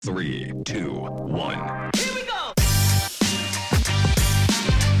3, 2, 1. Here we go!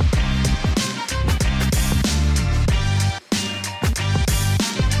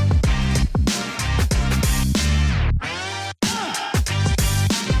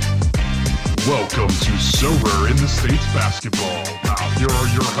 Welcome to Sober in the States Basketball. Now, here are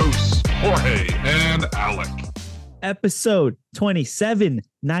your hosts, Jorge and Alec. Episode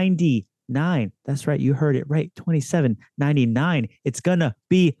 2799. That's right. You heard it right. 2799. It's going to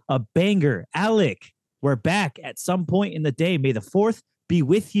be a banger. Alec, we're back at some point in the day. May the 4th be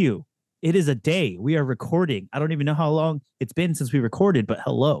with you. It is a day. We are recording. I don't even know how long it's been since we recorded, but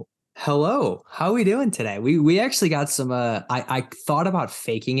hello. Hello. How are we doing today? We actually got some, I thought about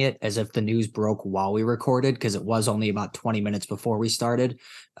faking it as if the news broke while we recorded because it was only about 20 minutes before we started.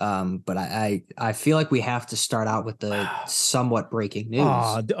 But I feel like we have to start out with the somewhat breaking news.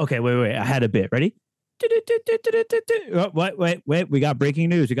 Okay, wait. I had a bit. Ready? Wait. We got breaking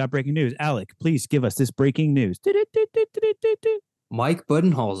news. Alec, please give us this breaking news. Mike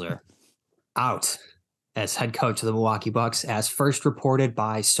Budenholzer out as head coach of the Milwaukee Bucks, as first reported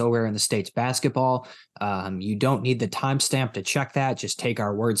by Sober in the States Basketball. You don't need the timestamp to check that. Just take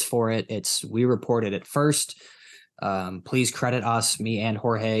our words for it. We reported it first. Please credit us, me and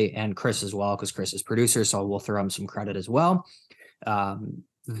Jorge and Chris as well, because Chris is producer, so we'll throw him some credit as well.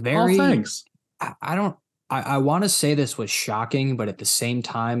 Thanks. I want to say this was shocking, but at the same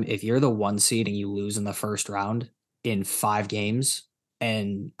time, if you're the 1 seed and you lose in the first round in 5 games,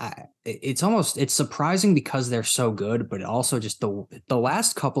 and it's surprising because they're so good, but also just the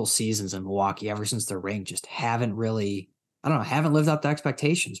last couple seasons in Milwaukee, ever since the ring, just haven't lived up to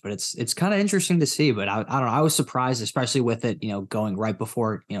expectations. But it's kind of interesting to see. But I don't know. I was surprised, especially with it, going right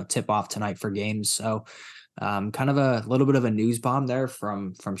before tip off tonight for games. So kind of a little bit of a news bomb there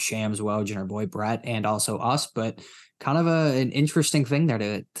from Shams, Woj, and our boy Brett, and also us. But kind of an interesting thing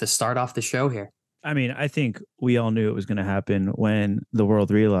there to start off the show here. I mean, I think we all knew it was going to happen when the world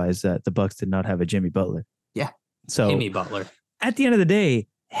realized that the Bucks did not have a Jimmy Butler. Yeah. So Jimmy Butler. At the end of the day,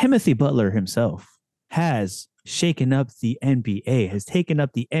 Timothy Butler himself has shaken up the NBA, has taken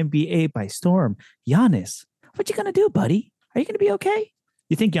up the NBA by storm. Giannis, what you going to do, buddy? Are you going to be okay?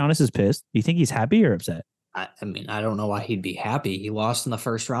 You think Giannis is pissed? You think he's happy or upset? I mean, I don't know why he'd be happy. He lost in the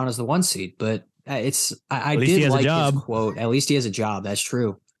first round as the 1 seed, but I did like his quote. At least he has a job. That's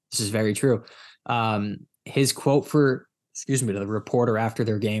true. This is very true. His quote to the reporter after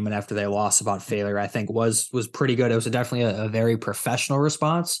their game and after they lost about failure, I think was pretty good. It was definitely a very professional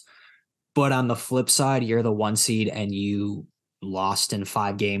response. But on the flip side, you're the 1 seed and you lost in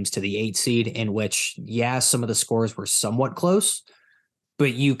 5 games to the 8 seed, in which, some of the scores were somewhat close,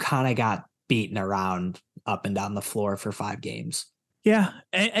 but you kind of got beaten around up and down the floor for 5 games. Yeah,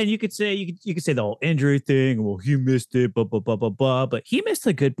 and you could say you could say the whole injury thing. Well, he missed it, blah blah blah blah blah. But he missed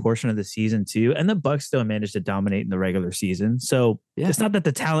a good portion of the season too, and the Bucks still managed to dominate in the regular season. So It's not that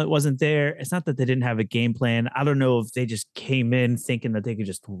the talent wasn't there. It's not that they didn't have a game plan. I don't know if they just came in thinking that they could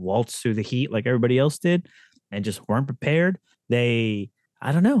just waltz through the heat like everybody else did, and just weren't prepared. I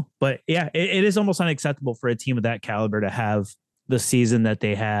don't know, but yeah, it is almost unacceptable for a team of that caliber to have the season that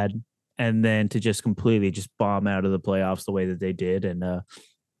they had, and then to just completely just bomb out of the playoffs the way that they did, and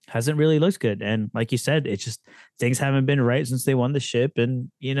hasn't really looked good. And like you said, it's just things haven't been right since they won the ship,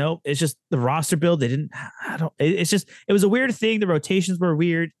 and it's just the roster build. They didn't. It was a weird thing. The rotations were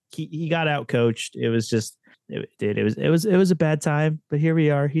weird. He got out coached. It was a bad time. But here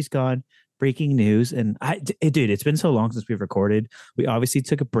we are. He's gone. Breaking news. And it's been so long since we've recorded. We obviously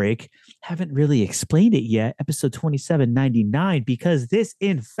took a break. Haven't really explained it yet. Episode 2799, because this,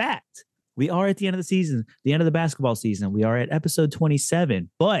 in fact, we are at the end of the season, the end of the basketball season. We are at episode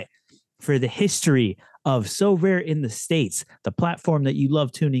 27. But for the history of So Rare in the States, the platform that you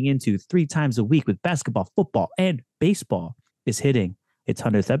love tuning into 3 times a week with basketball, football, and baseball, is hitting its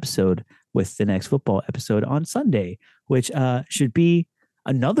 100th episode with the next football episode on Sunday, which should be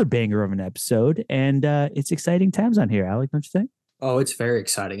another banger of an episode. And it's exciting times on here, Alec, don't you think? Oh, it's very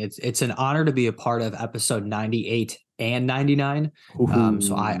exciting. It's an honor to be a part of episode 98 and 99.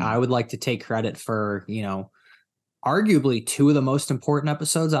 So I would like to take credit for, arguably 2 of the most important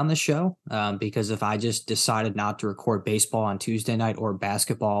episodes on the show. Because if I just decided not to record baseball on Tuesday night or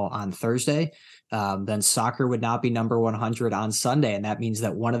basketball on Thursday, then soccer would not be number 100 on Sunday. And that means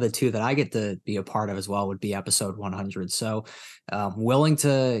that one of the 2 that I get to be a part of as well would be episode 100. So willing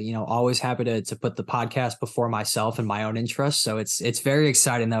to, always happy to put the podcast before myself and my own interests. So it's very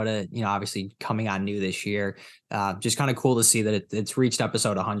exciting though to, obviously coming on new this year. Just kind of cool to see that it's reached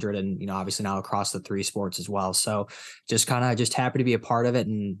episode 100 and, obviously now across the 3 sports as well. So just happy to be a part of it.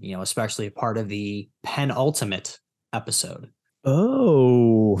 And, especially a part of the penultimate episode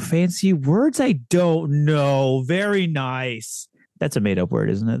Oh, fancy words. I don't know. Very nice. That's a made up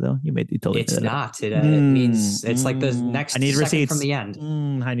word, isn't it? Though you totally It's made it up. not. It means it's like the I next need second from receipts. the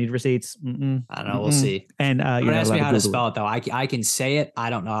end. I need receipts. I don't know. We'll see. And Don't you're not ask allowed me to how to Google spell it. it though. I can say it.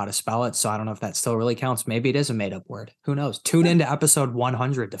 I don't know how to spell it, so I don't know if that still really counts. Maybe it is a made up word. Who knows? Tune into episode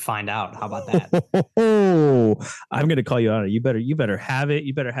 100 to find out. How about that? Oh, I'm gonna call you on it. You better have it.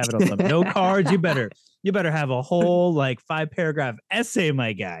 You better have it on some note cards. You better have a whole like 5-paragraph essay,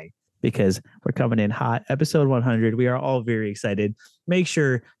 my guy, because we're coming in hot. Episode 100. We are all very excited. Make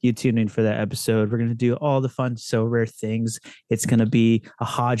sure you tune in for that episode. We're gonna do all the fun, so rare things. It's gonna be a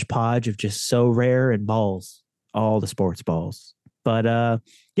hodgepodge of just so rare and balls, all the sports balls. But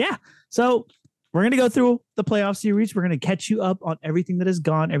yeah. So we're going to go through the playoff series. We're going to catch you up on everything that has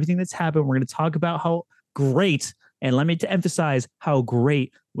gone, everything that's happened. We're going to talk about how great, and let me to emphasize how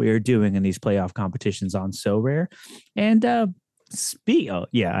great we are doing in these playoff competitions on So Rare. And oh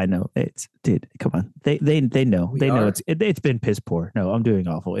yeah, I know it's dude. Come on, they know it's been piss poor. No, I'm doing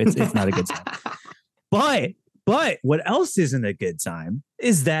awful. It's not a good time. But what else isn't a good time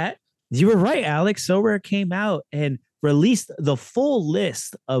is that you were right, Alex. So Rare came out and released the full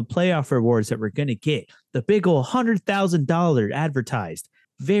list of playoff rewards that we're going to get. The big old $100,000 advertised,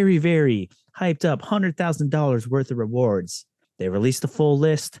 very, very hyped up $100,000 worth of rewards. They released the full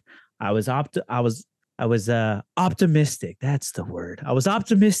list. I was optimistic. That's the word. I was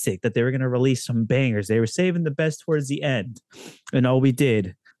optimistic that they were going to release some bangers. They were saving the best towards the end. And all we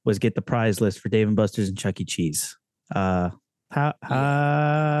did was get the prize list for Dave & Buster's and Chuck E. Cheese. A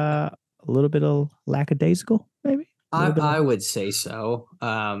little bit of lackadaisical, maybe? I would say so.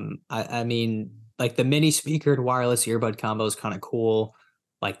 I mean, like the mini speakered wireless earbud combo is kind of cool.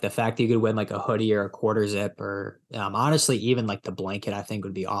 Like the fact that you could win like a hoodie or a quarter zip, or honestly, even like the blanket, I think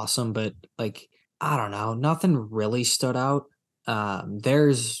would be awesome. But like, I don't know, nothing really stood out.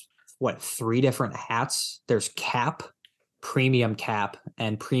 There's 3 different hats. There's cap, premium cap,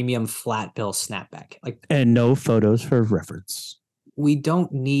 and premium flat bill snapback. Like, and no photos for reference. We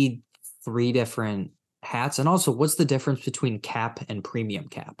don't need 3 different hats. And also, what's the difference between cap and premium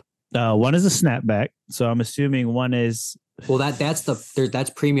cap? One is a snapback, so I'm assuming one is that's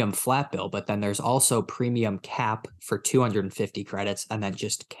premium flat bill, but then there's also premium cap for 250 credits and then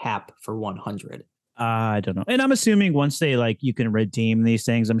just cap for 100. I don't know. And I'm assuming once they you can redeem these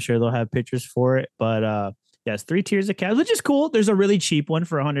things, I'm sure they'll have pictures for it. But yes, 3 tiers of caps, which is cool. There's a really cheap one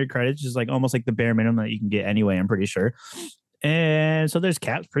for 100 credits, just almost like the bare minimum that you can get anyway, I'm pretty sure. And so there's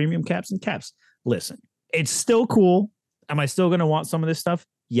caps, premium caps, and caps. Listen, it's still cool. Am I still going to want some of this stuff?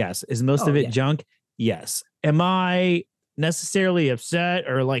 Yes. Is most of it junk? Yes. Am I necessarily upset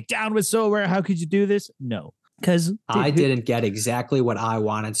or down with So Rare? How could you do this? No. Because I didn't get exactly what I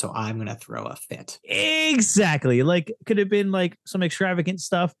wanted, so I'm going to throw a fit. Exactly. Could have been some extravagant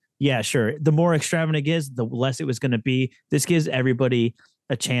stuff. Yeah, sure. The more extravagant it is, the less it was going to be. This gives everybody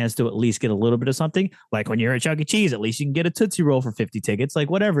a chance to at least get a little bit of something. Like when you're at Chuck E. Cheese, at least you can get a Tootsie Roll for 50 tickets.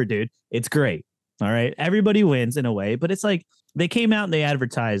 Whatever, dude. It's great. All right. Everybody wins in a way, but it's they came out and they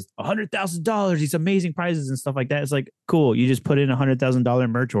advertised $100,000, these amazing prizes and stuff like that. It's cool. You just put in $100,000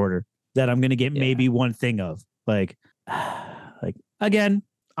 merch order that I'm going to get maybe one thing of. Again,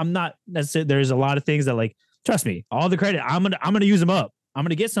 I'm not necessarily, there's a lot of things that trust me, all the credit, I'm going to use them up. I'm going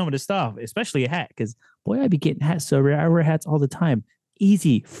to get some of the stuff, especially a hat. Because boy, I be getting hats So Rare. I wear hats all the time.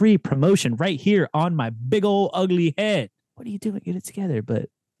 Easy, free promotion right here on my big old ugly head. What are you doing? Get it together. But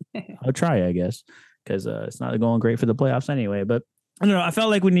I'll try, I guess, because it's not going great for the playoffs anyway. But I don't know. I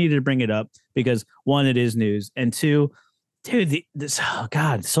felt like we needed to bring it up because 1, it is news, and 2, dude,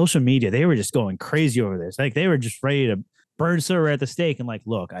 social media, they were just going crazy over this. They were just ready to burn So Rare at the stake. And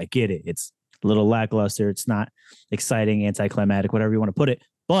look, I get it. It's a little lackluster. It's not exciting, anticlimactic, whatever you want to put it.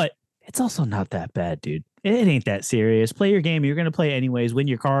 But it's also not that bad, dude. It ain't that serious. Play your game. You're going to play anyways. Win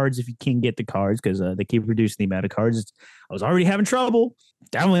your cards if you can get the cards, because they keep reducing the amount of cards. I was already having trouble.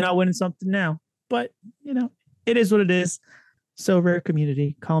 Definitely not winning something now. But, it is what it is. So Rare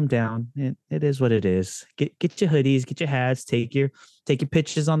community, calm down. It is what it is. Get your hoodies, get your hats, take your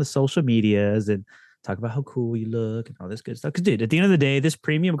pictures on the social medias and talk about how cool you look and all this good stuff. Because, dude, at the end of the day, this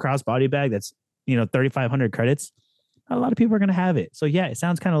premium crossbody bag that's 3,500 credits, a lot of people are going to have it. So yeah, it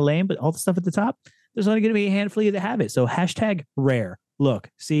sounds kind of lame, but all the stuff at the top, there's only going to be a handful of you that have it. So #rare. Look,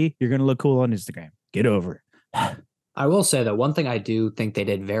 see, you're going to look cool on Instagram. Get over it. I will say that one thing I do think they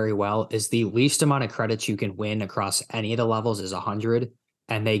did very well is the least amount of credits you can win across any of the levels is 100.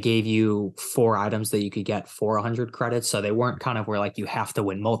 And they gave you 4 items that you could get for 100 credits. So they weren't kind of where you have to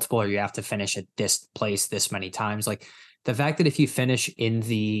win multiple or you have to finish at this place this many times. the fact that if you finish in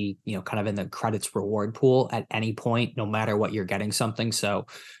the, kind of in the credits reward pool at any point, no matter what, you're getting something. So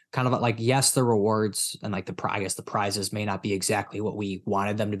kind of like, yes, the rewards and like I guess the prizes may not be exactly what we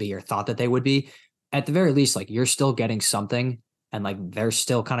wanted them to be or thought that they would be. At the very least, like you're still getting something, and like they're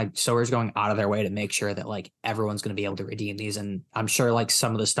still kind of Sora's going out of their way to make sure that like everyone's going to be able to redeem these. And I'm sure like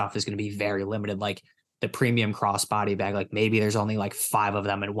some of the stuff is going to be very limited, like the premium crossbody bag, like maybe there's only like 5 of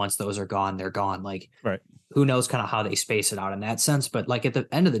them, and once those are gone, they're gone. Like, right. Who knows kind of how they space it out in that sense. But like at the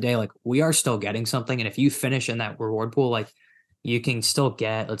end of the day, like we are still getting something. And if you finish in that reward pool, like you can still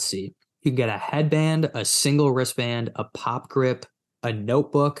get, let's see, you can get a headband, a single wristband, a pop grip, a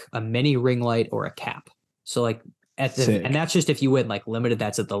notebook, a mini ring light, or a cap. So like and that's just if you win, like limited,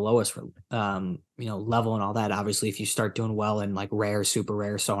 that's at the lowest level and all that. Obviously, if you start doing well in like rare, super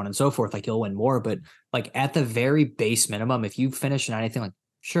rare, so on and so forth, like you'll win more. But like at the very base minimum, if you finish in anything, like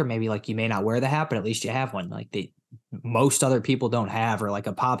sure, maybe like you may not wear the hat, but at least you have one. Like most other people don't have, or like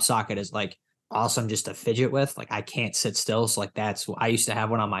a pop socket is like awesome just to fidget with. Like I can't sit still. So like I used to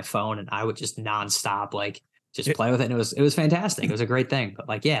have one on my phone, and I would just nonstop like just play with it. And it was fantastic. It was a great thing. But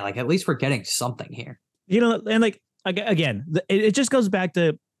like, yeah, like at least we're getting something here. And like again, it just goes back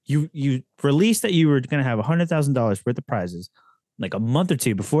to you released that you were going to have $100,000 worth of prizes like a month or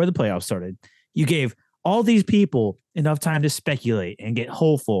two before the playoffs started. You gave all these people enough time to speculate and get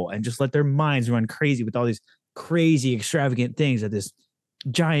hopeful and just let their minds run crazy with all these crazy extravagant things that this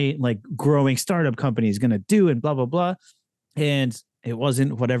giant like growing startup company is going to do and blah, blah, blah. And it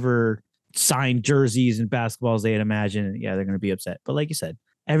wasn't whatever signed jerseys and basketballs they had imagined. Yeah, they're going to be upset. But like you said,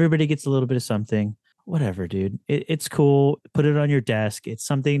 everybody gets a little bit of something. Whatever, dude. It's cool. Put it on your desk. It's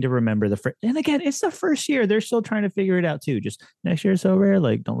something to remember. And again, it's the first year. They're still trying to figure it out too. Just next year is so rare.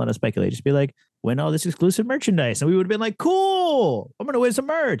 Like, don't let us speculate. Just be like, win all this exclusive merchandise. And we would have been like, cool, I'm going to win some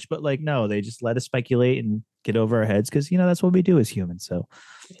merch. But like, no, they just let us speculate and get over our heads because, that's what we do as humans. So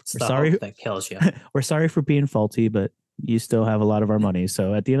it's we're sorry that kills you. We're sorry for being faulty, but you still have a lot of our money.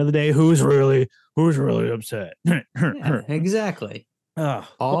 So at the end of the day, who's really upset? Yeah, exactly.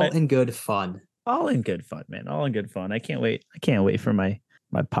 All in good fun. All in good fun, man. All in good fun. I can't wait. I can't wait for my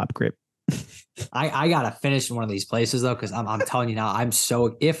pop grip. I gotta finish in one of these places though, because I'm telling you now,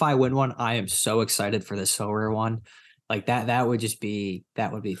 if I win one, I am so excited for the Sorare one. Like that would be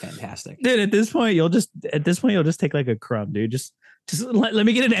fantastic. Dude, at this point you'll just take like a crumb, dude. Just let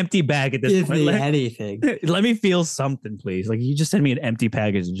me get an empty bag at this point. Give me anything. Let me feel something, please. Like you just send me an empty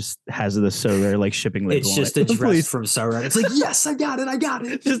package and just has the Sorare like shipping label. It's just a dress from Sorare. It's like, yes, I got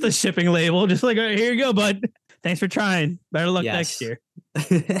it. Just a shipping label. Just like, all right, here you go, bud. Thanks for trying. Better luck next year.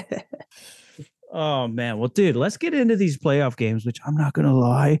 Oh man. Well, dude, let's get into these playoff games, which I'm not gonna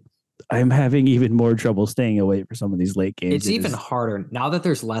lie, I'm having even more trouble staying awake for some of these late games. It's even harder now that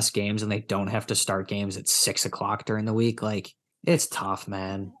there's less games and they don't have to start games at 6:00 during the week. Like it's tough,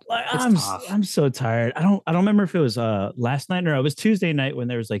 man. I'm so tired. I don't remember if it was last night or it was Tuesday night when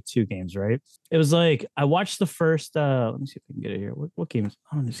there was like 2 games, right? It was like I watched the first let me see if I can get it here. What games?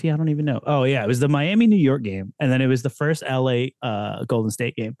 I don't even know. Oh yeah, it was the Miami New York game, and then it was the first LA Golden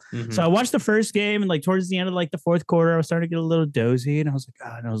State game. Mm-hmm. So I watched the first game, and like towards the end of like the fourth quarter, I was starting to get a little dozy, and I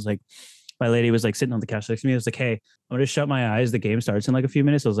was like, my lady was like sitting on the couch next to me. I was like, hey, I'm going to shut my eyes. The game starts in like a few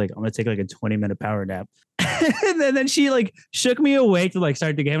minutes. I was like, I'm going to take like a 20-minute power nap. And then she like shook me awake to like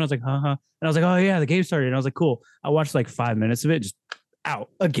start the game. And I was like, And I was like, oh yeah, the game started. And I was like, cool. I watched like 5 minutes of it. Just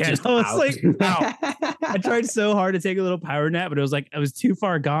out again. I was like, out. I tried so hard to take a little power nap, but it was like, I was too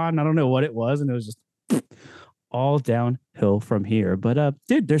far gone. I don't know what it was. And it was just all downhill from here. But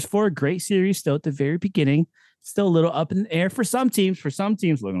dude, there's 4 great series still at the very beginning. Still a little up in the air for some teams.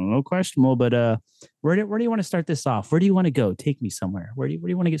 Looking a little questionable. But where do you want to start this off? Where do you want to go? Take me somewhere. Where do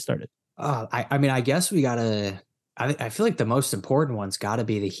you want to get started? I mean, I guess we gotta. I feel like the most important one's got to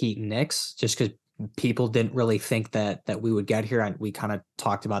be the Heat and Knicks, just because people didn't really think that we would get here. And we kind of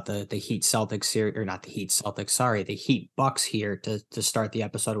talked about the Heat Celtics series, or not the Heat Celtics. Sorry, the Heat Bucks here to start the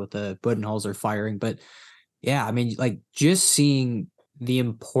episode with the Budenholzer firing. But yeah, I mean, like just seeing the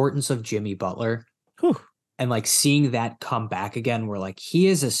importance of Jimmy Butler. Whew. And like seeing that come back again, where like he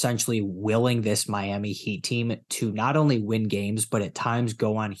is essentially willing this Miami Heat team to not only win games, but at times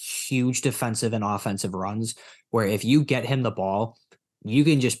go on huge defensive and offensive runs where if you get him the ball, you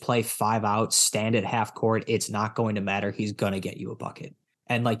can just play 5 out, stand at half court. It's not going to matter. He's going to get you a bucket.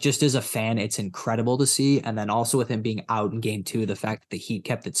 And like just as a fan, it's incredible to see. And then also with him being out in game 2, the fact that the Heat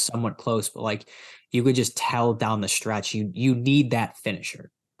kept it somewhat close, but like you could just tell down the stretch, you need that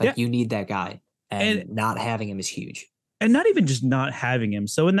finisher. Like you need that guy. And not having him is huge. And not even just not having him.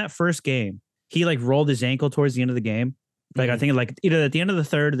 So in that first game, he like rolled his ankle towards the end of the game. Like I think like either at the end of the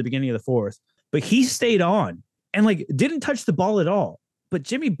third or the beginning of the fourth. But he stayed on and like didn't touch the ball at all. But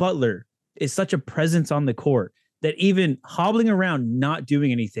Jimmy Butler is such a presence on the court that even hobbling around, not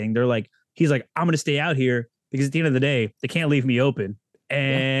doing anything, he's like, I'm going to stay out here because at the end of the day, they can't leave me open.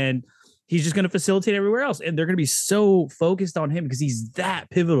 And he's just going to facilitate everywhere else. And they're going to be so focused on him because he's that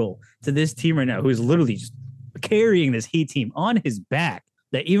pivotal to this team right now, who is literally just carrying this Heat team on his back,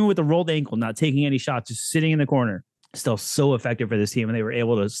 that even with the rolled ankle, not taking any shots, just sitting in the corner, still so effective for this team. And they were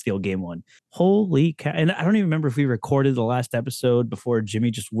able to steal game one. Holy cow. And I don't even remember if we recorded the last episode before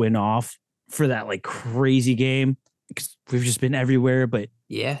Jimmy just went off for that like crazy game, because we've just been everywhere. But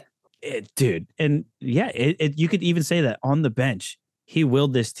dude. And you could even say that on the bench, he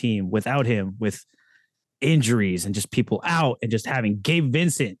willed this team without him, with injuries and just people out, and just having Gabe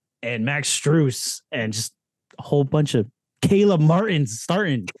Vincent and Max Strus and just a whole bunch of Caleb Martin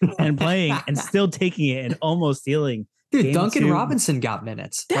starting and playing and still taking it and almost stealing. Dude, Duncan Robinson got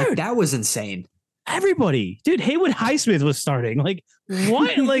minutes. Dude, like, that was insane. Everybody, dude, Haywood Highsmith was starting. Like,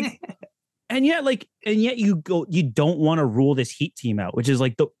 what? Like, and yet you don't want to rule this Heat team out, which is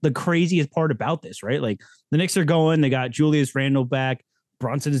like the craziest part about this, right? Like, the Knicks are going, they got Julius Randle back.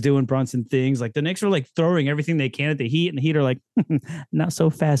 Brunson's doing Brunson things. Like, the Knicks are like throwing everything they can at the Heat, and the Heat are like, not so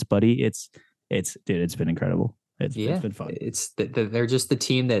fast, buddy. It's been incredible. It's been fun. They're just the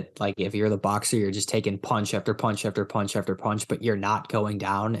team that, like, if you're the boxer, you're just taking punch after punch after punch after punch, but you're not going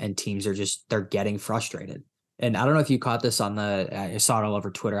down, and teams are they're getting frustrated. And I don't know if you caught this I saw it all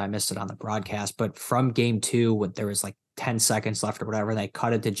over Twitter. I missed it on the broadcast, but from game 2, when there was like 10 seconds left or whatever, they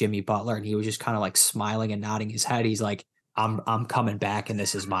cut it to Jimmy Butler, and he was just kind of like smiling and nodding his head. He's like, I'm coming back, and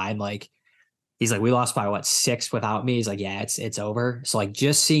this is mine. Like, he's like, we lost by 6 without me. He's like, yeah, it's over. So like,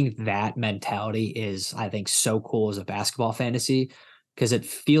 just seeing that mentality is, I think, so cool as a basketball fantasy, because it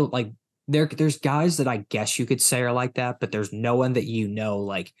feels like there's guys that I guess you could say are like that, but there's no one that,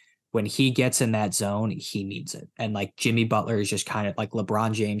 like, when he gets in that zone, he needs it. And like, Jimmy Butler is just kind of like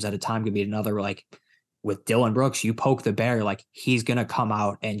LeBron James at a time could be another, like, with Dylan Brooks, you poke the bear, like, he's going to come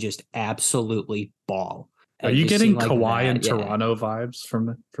out and just absolutely ball. Are you getting like Kawhi and Toronto vibes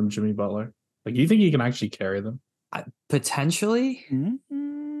from Jimmy Butler? Like, you think he can actually carry them? Potentially.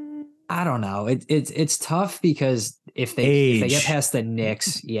 Mm-hmm. I don't know. It's tough, because if they get past the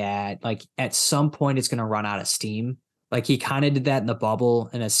Knicks, like, at some point it's going to run out of steam. Like, he kind of did that in the bubble.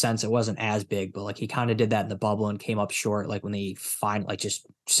 In a sense, it wasn't as big, but like, he kind of did that in the bubble and came up short. Like, when they just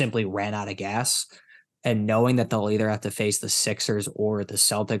simply ran out of gas, and knowing that they'll either have to face the Sixers or the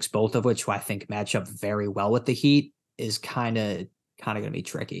Celtics, both of which I think match up very well with the Heat, is kind of going to be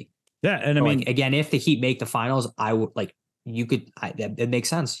tricky. Yeah. And I mean, like, again, if the Heat make the finals, I would like, it makes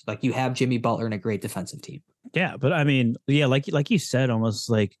sense. Like, you have Jimmy Butler and a great defensive team. Yeah. But I mean, like you said, almost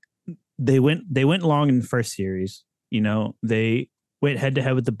like they went long in the first series. They went head to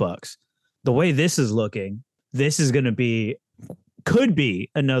head with the Bucks. The way this is looking, this is going to could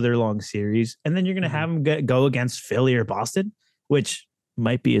be another long series. And then you're going to have them go against Philly or Boston, which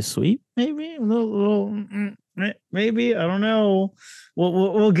might be a sweep. Maybe maybe, I don't know.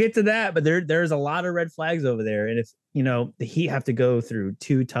 We'll get to that, but there's a lot of red flags over there. And if, the Heat have to go through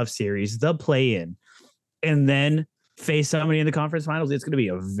 2 tough series, the play in, and then face somebody in the conference finals, it's going to be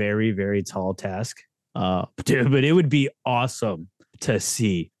a very, very tall task. Dude, but it would be awesome to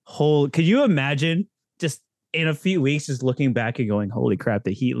see. Could you imagine just in a few weeks just looking back and going, holy crap,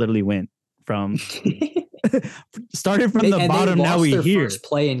 the Heat literally went from started from the bottom. Now we here first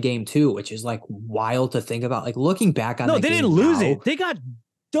play in game 2, which is like wild to think about. Like, looking back on they didn't lose it. They got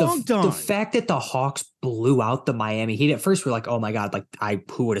dunked on. The fact that the Hawks blew out the Miami Heat, at first we're like, oh my God, like,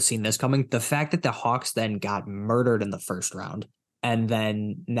 who would have seen this coming? The fact that the Hawks then got murdered in the first round, and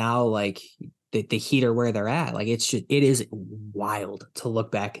then now, like, the Heat are where they're at. Like, it is wild to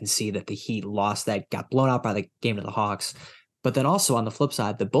look back and see that the Heat got blown out by the game to the Hawks. But then also on the flip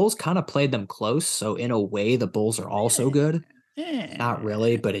side, the Bulls kind of played them close. So in a way, the Bulls are also good. Not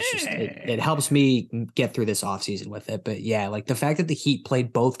really, but it's just, it helps me get through this offseason with it. But yeah, like, the fact that the Heat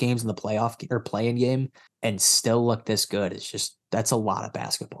played both games in the playoff or play-in game and still look this good, that's a lot of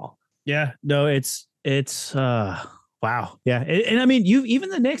basketball. Yeah, no, it's wow. Yeah. And I mean, even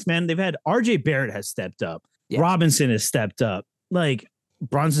the Knicks, man, they've had RJ Barrett has stepped up. Yeah. Robinson has stepped up. Like,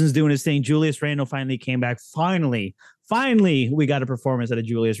 Brunson's doing his thing. Julius Randle finally came back. Finally, we got a performance out of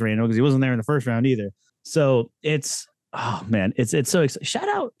Julius Randle, because he wasn't there in the first round either. So it's so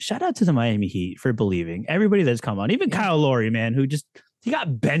exciting. Shout out to the Miami Heat for believing. Everybody that's come on, even Kyle Lowry, man, who he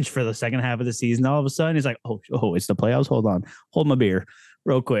got benched for the second half of the season. All of a sudden he's like, oh, it's the playoffs. Hold my beer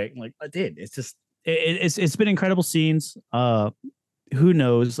real quick. Like, I did. It's just, it's been incredible scenes. Who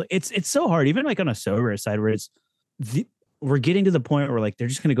knows? It's so hard, even like on a sober side, where we're getting to the point where like they're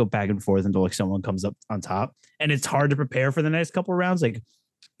just going to go back and forth until like someone comes up on top, and it's hard to prepare for the next couple of rounds. Like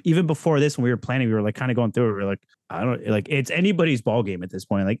even before this, when we were planning, we were like kind of going through it. We were like, I don't like it's anybody's ball game at this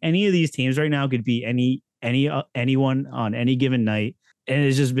point. Like any of these teams right now could be anyone on any given night, and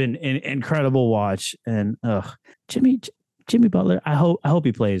it's just been an incredible watch. And Jimmy Butler, I hope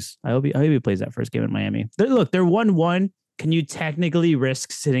he plays. I hope he plays that first game in Miami. They're 1-1. Can you technically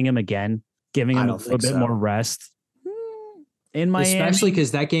risk sitting him again, giving him a little bit more rest? In Miami, especially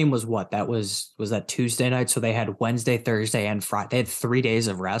because that game was that Tuesday night, so they had Wednesday, Thursday, and Friday. They had 3 days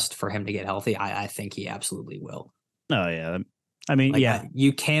of rest for him to get healthy. I think he absolutely will. Oh yeah, I mean, like,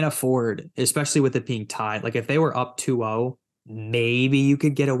 you can't afford, especially with it being tied. Like if they were up 2-0, maybe you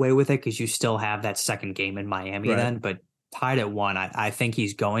could get away with it because you still have that second game in Miami then. But tied at 1, I think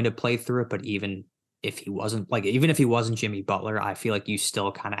he's going to play through it. But even if he wasn't Jimmy Butler, I feel like you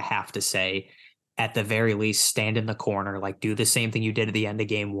still kind of have to say, at the very least, stand in the corner, like do the same thing you did at the end of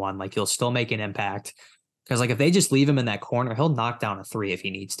game 1. Like you'll still make an impact. Because like if they just leave him in that corner, he'll knock down a 3 if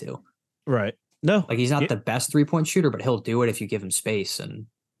he needs to. Right. No, like he's not the best 3-point shooter, but he'll do it if you give him space. And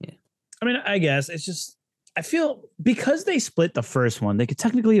yeah, I mean, I guess it's just, I feel because they split the first one, they could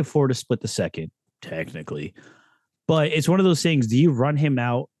technically afford to split the second, technically. But it's one of those things. Do you run him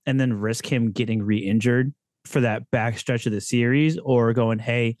out and then risk him getting re-injured for that back stretch of the series, or going,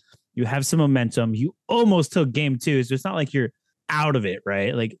 hey, you have some momentum. You almost took game 2. So it's not like you're out of it,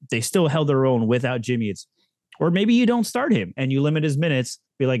 right? Like they still held their own without Jimmy. Or maybe you don't start him and you limit his minutes.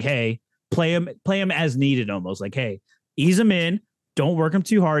 Be like, hey, play him as needed almost. Like, hey, ease him in. Don't work him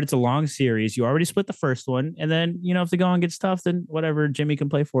too hard. It's a long series. You already split the first one. And then, if the going gets tough, then whatever, Jimmy can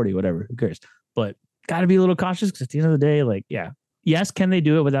play 40, whatever. Who cares? But got to be a little cautious because at the end of the day, like, yeah. Yes, can they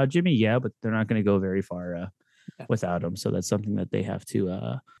do it without Jimmy? Yeah, but they're not going to go very far without him. So that's something that they have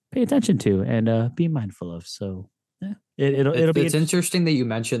to pay attention to and be mindful of. So yeah, it'll be. It's interesting that you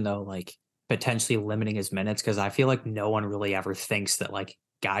mentioned though, like potentially limiting his minutes, because I feel like no one really ever thinks that like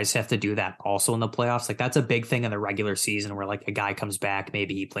guys have to do that also in the playoffs. Like that's a big thing in the regular season where like a guy comes back,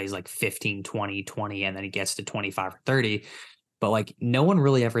 maybe he plays like 15, 20, and then he gets to 25 or 30. But like no one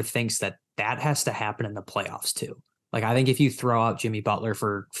really ever thinks that has to happen in the playoffs too. Like I think if you throw out Jimmy Butler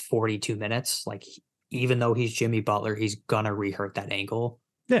for 42 minutes, like even though he's Jimmy Butler, he's gonna re-hurt that ankle.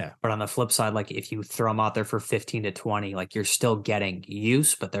 Yeah. But on the flip side, like if you throw him out there for 15 to 20, like you're still getting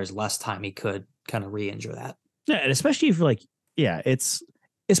use, but there's less time he could kind of re-injure that. Yeah, and especially if like, yeah, it's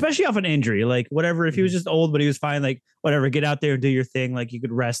especially off an injury, like whatever, if he was just old, but he was fine, like whatever, get out there and do your thing. Like you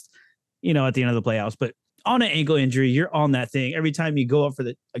could rest, at the end of the playoffs. But on an ankle injury, you're on that thing. Every time you go up for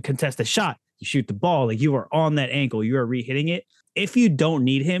a contested shot, you shoot the ball, like you are on that ankle, you are re-hitting it. If you don't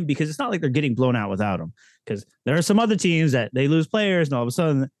need him, because it's not like they're getting blown out without him, because there are some other teams that they lose players and all of a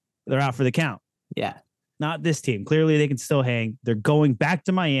sudden they're out for the count. Yeah. Not this team. Clearly they can still hang. They're going back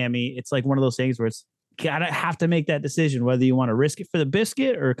to Miami. It's like one of those things where it's gotta have to make that decision, whether you want to risk it for the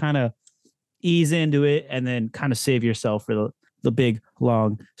biscuit or kind of ease into it and then kind of save yourself for the big,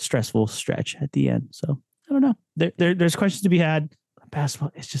 long, stressful stretch at the end. So I don't know. There's questions to be had.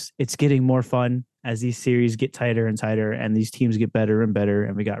 Basketball, it's getting more fun as these series get tighter and tighter and these teams get better and better,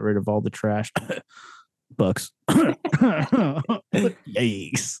 and we got rid of all the trash. Bucks.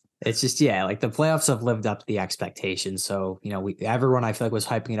 Yikes. It's just, yeah, like the playoffs have lived up to the expectations. So, everyone I feel like was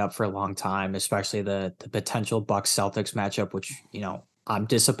hyping it up for a long time, especially the potential Bucks Celtics matchup, which, I'm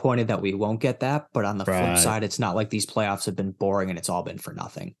disappointed that we won't get that. But on the flip side, it's not like these playoffs have been boring and it's all been for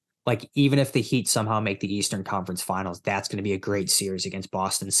nothing. Like even if the Heat somehow make the Eastern Conference Finals, that's going to be a great series against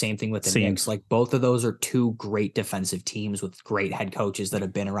Boston. Same thing with the Knicks. Like both of those are two great defensive teams with great head coaches that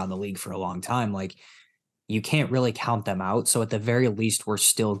have been around the league for a long time. Like you can't really count them out. So at the very least, we're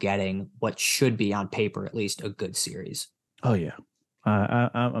still getting what should be on paper, at least a good series. Oh yeah.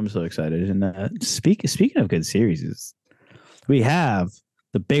 I'm so excited. And speaking of good series, we have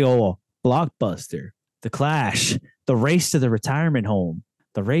the big old blockbuster, the clash, the race to the retirement home,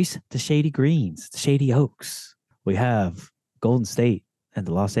 the race to Shady Greens, the Shady Oaks. We have Golden State and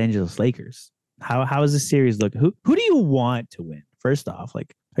the Los Angeles Lakers. How is this series look? Who do you want to win? First off,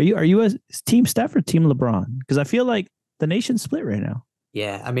 like, are you a team Steph or team LeBron? Because I feel like the nation's split right now.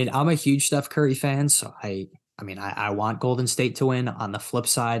 Yeah, I mean, I'm a huge Steph Curry fan, so I want Golden State to win. On the flip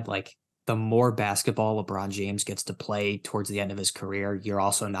side, like the more basketball LeBron James gets to play towards the end of his career, you're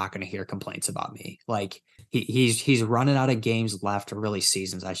also not going to hear complaints about me. Like he's running out of games left, or really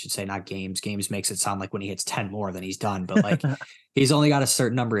seasons, I should say, not games. Games makes it sound like when he hits 10 more than he's done, but like he's only got a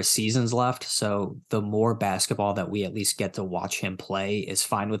certain number of seasons left. So the more basketball that we at least get to watch him play is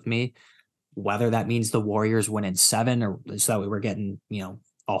fine with me. Whether that means the Warriors win in 7 or so that we were getting,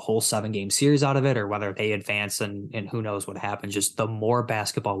 a whole 7-game series out of it or whether they advance and who knows what happens. Just the more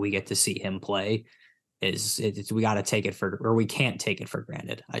basketball we get to see him play we got to take it or we can't take it for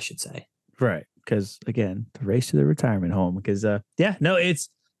granted, I should say. Right. Because again, the race to the retirement home. Because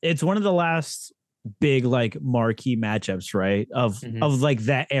it's one of the last big like marquee matchups, right? Of like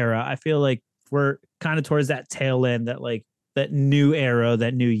that era. I feel like we're kind of towards that tail end, that new era,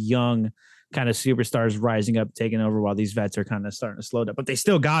 that new young kind of superstars rising up, taking over while these vets are kind of starting to slow down. But they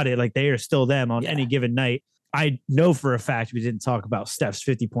still got it. Like they are still them on any given night. I know for a fact we didn't talk about Steph's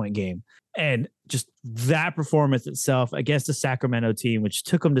 50-point game and just that performance itself against the Sacramento team, which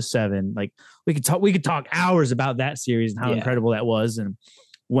took them to 7. Like we could talk hours about that series and how incredible that was. And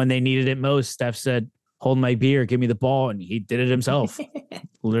when they needed it most, Steph said, "Hold my beer, give me the ball." And he did it himself.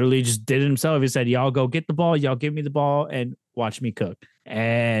 Literally just did it himself. He said, "Y'all go get the ball. Y'all give me the ball and watch me cook."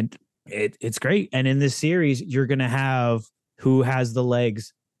 And it's great. And in this series, you're going to have who has the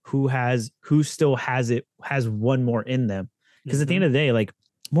legs, who still has one more in them. Because at the end of the day, like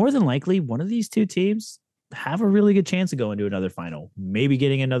more than likely, one of these two teams have a really good chance of going to another final, maybe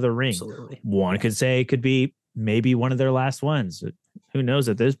getting another ring. Absolutely. One could say it could be maybe one of their last ones. Who knows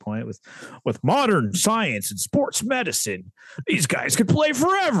at this point with modern science and sports medicine, these guys could play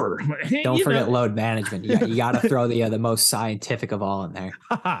forever. Don't forget load management. You got to throw the most scientific of all in there.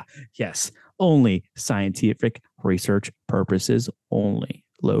 Yes. Only scientific research purposes only.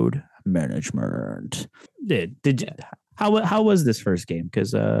 Load management. Did you, how was this first game?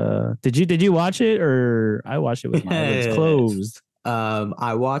 Because did you watch it or I watched it with my eyes closed?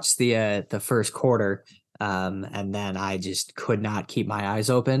 I watched the first quarter. And then I just could not keep my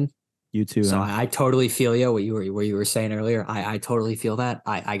eyes open. You too. So I totally feel you. What you were saying earlier. I totally feel that.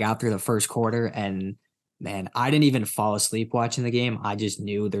 I got through the first quarter and man, I didn't even fall asleep watching the game. I just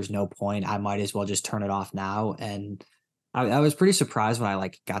knew there's no point. I might as well just turn it off now. And I was pretty surprised when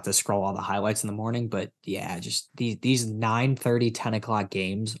I got to scroll all the highlights in the morning. But yeah, just these 9:30, 10 o'clock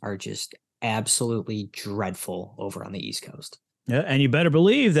games are just absolutely dreadful over on the East Coast. Yeah, and you better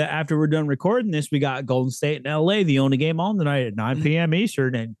believe that after we're done recording this, we got Golden State and LA, the only game on tonight at 9 p.m.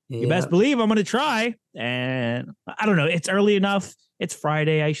 Eastern. And you best believe I'm going to try. And I don't know, it's early enough. It's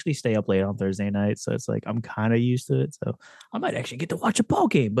Friday. I usually stay up late on Thursday night. So it's like I'm kind of used to it. So I might actually get to watch a ball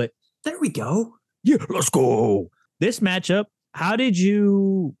game. But there we go. Yeah, let's go. This matchup, how did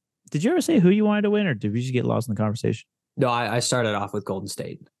you ever say who you wanted to win or did we just get lost in the conversation? No, I started off with Golden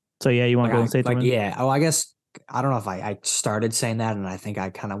State. So yeah, you want Golden State to win? Yeah. Oh, I guess. I don't know if I started saying that and I think I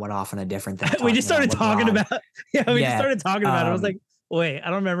kind of went off on a different thing. We just started talking about just started talking about it. I was like, wait, I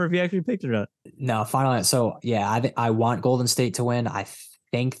don't remember if you actually picked it or not. No, finally. So yeah, I want Golden State to win. I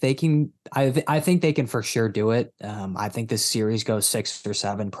think they can. I think they can for sure do it. I think this series goes 6 or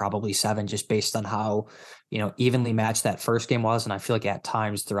 7, probably 7, just based on how evenly matched that first game was. And I feel like at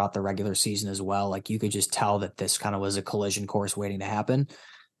times throughout the regular season as well, like you could just tell that this kind of was a collision course waiting to happen.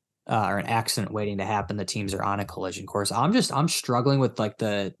 Or an accident waiting to happen. The teams are on a collision course. I'm struggling with like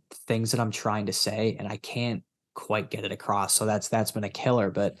the things that I'm trying to say and I can't quite get it across. So that's been a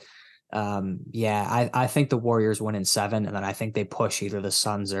killer. But I think the Warriors win in 7 and then I think they push either the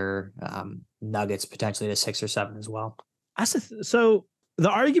Suns or Nuggets potentially to 6 or 7 as well. So the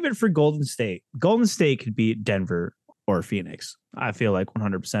argument for Golden State could beat Denver or Phoenix. I feel like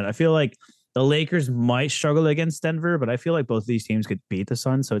 100%. I feel like the Lakers might struggle against Denver, but I feel like both of these teams could beat the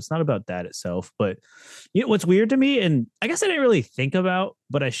Suns. So it's not about that itself. But what's weird to me, and I guess I didn't really think about,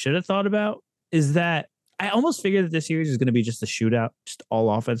 but I should have thought about, is that I almost figured that this series is going to be just a shootout, just all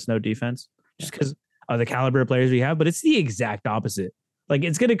offense, no defense, just because of the caliber of players we have. But it's the exact opposite. Like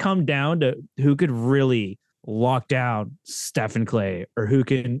it's going to come down to who could really lock down Steph and Clay, or who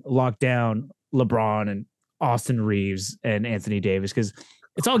can lock down LeBron and Austin Reeves and Anthony Davis, because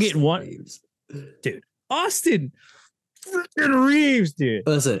it's all getting one. Dude, Austin freaking Reeves, dude.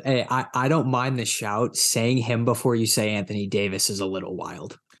 Listen, hey, I don't mind the shout. Saying him before you say Anthony Davis is a little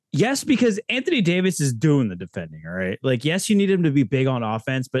wild. Yes, because Anthony Davis is doing the defending, all right? Like, yes, you need him to be big on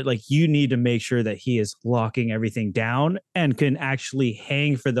offense, but like you need to make sure that he is locking everything down and can actually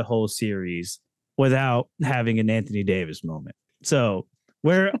hang for the whole series without having an Anthony Davis moment. So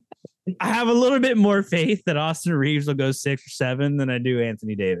where I have a little bit more faith that Austin Reeves will go 6 or 7 than I do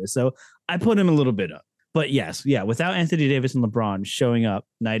Anthony Davis. So I put him a little bit up. But yes, without Anthony Davis and LeBron showing up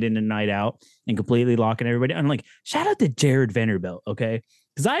night in and night out and completely locking everybody, I'm like, shout out to Jared Vanderbilt, okay?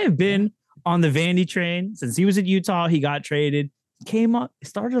 Because I have been on the Vandy train since he was at Utah. He got traded, came up,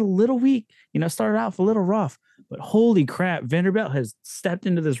 started a little weak, started out a little rough. But holy crap, Vanderbilt has stepped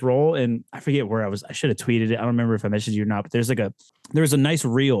into this role. And I forget where I was. I should have tweeted it. I don't remember if I messaged you or not, but there was a nice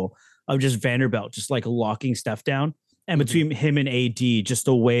reel of just Vanderbilt just like locking Steph down. And between him and AD, just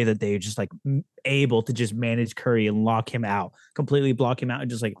the way that they just like able to just manage Curry and lock him out, completely block him out. And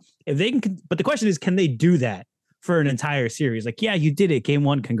just like, if they can, but the question is, can they do that for an entire series? Like, yeah, you did it. Game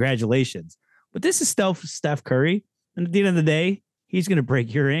 1. Congratulations. But this is Steph Curry. And at the end of the day, he's going to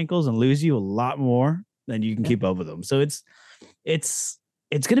break your ankles and lose you a lot more than you can keep up with him. So it's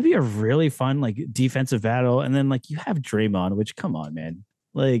going to be a really fun, like, defensive battle. And then, like, you have Draymond, which, come on, man.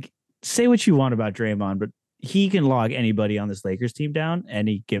 Like, say what you want about Draymond, but he can log anybody on this Lakers team down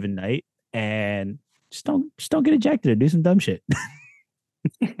any given night, and just don't get ejected or do some dumb shit.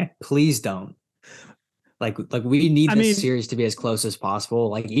 Please don't. Like we need this series to be as close as possible.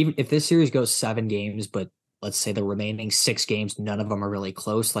 Like, even if this series goes 7 games, but let's say the remaining 6 games, none of them are really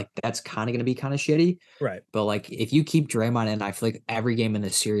close, like that's kind of going to be kind of shitty. Right. But like, if you keep Draymond in, I feel like every game in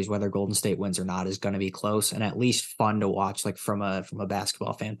this series, whether Golden State wins or not, is going to be close and at least fun to watch, like from a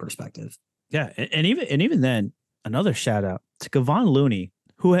basketball fan perspective. Yeah. And even then, another shout out to Kevon Looney,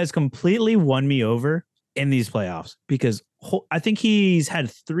 who has completely won me over in these playoffs, because I think he's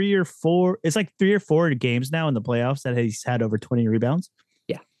had 3 or 4. It's like 3 or 4 games now in the playoffs that he's had over 20 rebounds.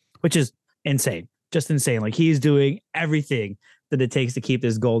 Yeah. Which is insane. Just insane. Like, he's doing everything that it takes to keep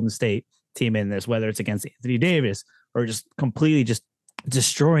this Golden State team in this, whether it's against Anthony Davis or just completely just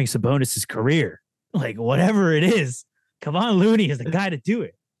destroying Sabonis' career. Like, whatever it is, Kevon Looney is the guy to do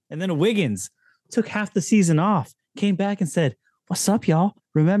it. And then Wiggins took half the season off, came back and said, "What's up, y'all?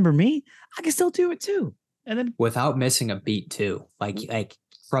 Remember me? I can still do it too." And then without missing a beat too. Like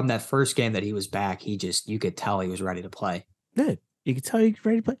from that first game that he was back, you could tell he was ready to play. Good. You could tell he was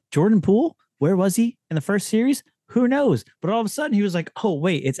ready to play. Jordan Poole, where was he in the first series? Who knows? But all of a sudden he was like, "Oh,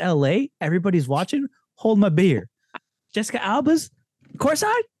 wait, it's LA. Everybody's watching. Hold my beer." Jessica Alba's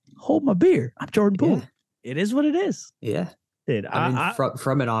courtside. Hold my beer. I'm Jordan Poole. Yeah. It is what it is. Yeah. Dude, I mean,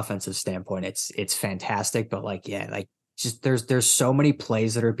 from an offensive standpoint, it's fantastic. But like, yeah, like just there's so many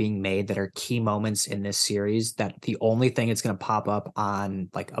plays that are being made that are key moments in this series that the only thing it's going to pop up on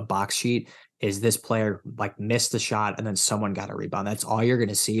like a box sheet is this player like missed the shot and then someone got a rebound. That's all you're going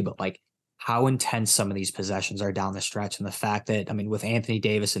to see. But like, how intense some of these possessions are down the stretch, and the fact that, I mean, with Anthony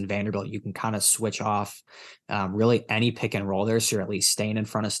Davis and Vanderbilt, you can kind of switch off really any pick and roll there. So you're at least staying in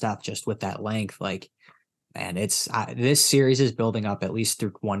front of Steph just with that length. Like, man, this series is building up at least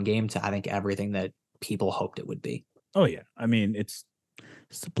through 1 game to, I think, everything that people hoped it would be. Oh yeah. I mean, it's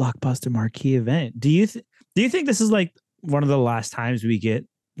a blockbuster marquee event. Do you think this is like one of the last times we get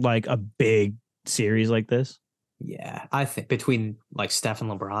like a big series like this? Yeah, I think between like Steph and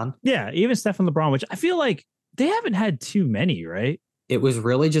LeBron. Yeah, even Steph and LeBron, which I feel like they haven't had too many, right? It was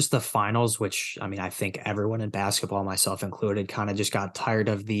really just the finals, which, I mean, I think everyone in basketball, myself included, kind of just got tired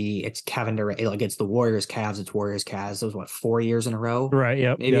of it's Kevin Durant, like it's the Warriors Cavs, it's Warriors Cavs. It was 4 years in a row? Right,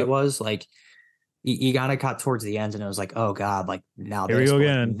 yeah. Maybe it was like you kind of got towards the end and it was like, oh God, like now here we go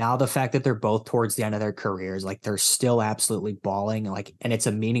again. Now the fact that they're both towards the end of their careers, like they're still absolutely balling, like, and it's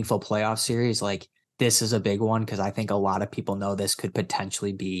a meaningful playoff series. Like, this is a big one because I think a lot of people know this could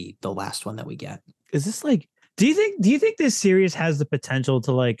potentially be the last one that we get. Is this like, do you think this series has the potential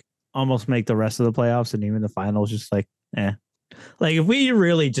to like almost make the rest of the playoffs and even the finals just like, like if we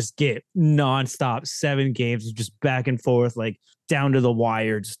really just get nonstop 7 games just back and forth, like down to the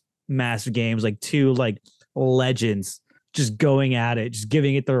wire, just massive games, like 2 like legends just going at it, just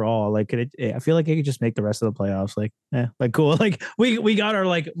giving it their all. Like, I feel like it could just make the rest of the playoffs. Like, like cool. Like we got our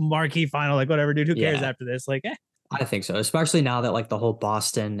like marquee final, like whatever, dude, who cares after this? Like, I think so, especially now that like the whole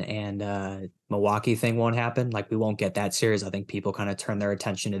Boston and Milwaukee thing won't happen. Like, we won't get that series. I think people kind of turn their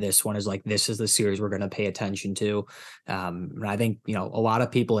attention to this one as like, this is the series we're going to pay attention to. And I think, you know, a lot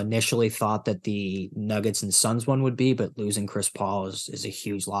of people initially thought that the Nuggets and Suns one would be, but losing Chris Paul is a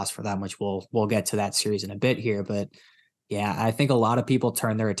huge loss for them, which we'll get to that series in a bit here. But yeah, I think a lot of people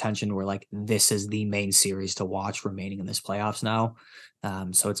turn their attention where like, this is the main series to watch remaining in this playoffs now.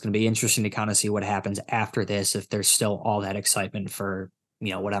 So it's going to be interesting to kind of see what happens after this, if there's still all that excitement for,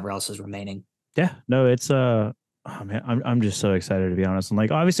 you know, whatever else is remaining. Yeah, no, it's oh man, I'm just so excited, to be honest. And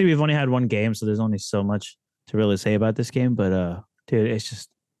like, obviously we've only had 1 game, so there's only so much to really say about this game, but dude, it's just,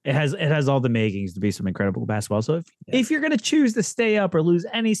 it has all the makings to be some incredible basketball. So if you're going to choose to stay up or lose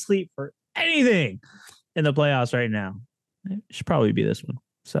any sleep for anything in the playoffs right now, it should probably be this one.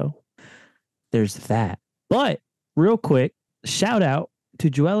 So there's that. But real quick, shout out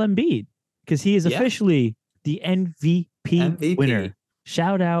to Joel Embiid, because he is officially the MVP winner.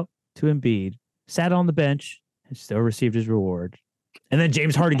 Shout out to Embiid. Sat on the bench and still received his reward. And then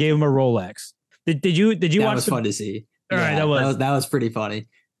James Harden gave him a Rolex. Did you watch? That was fun to see. All right, that was pretty funny.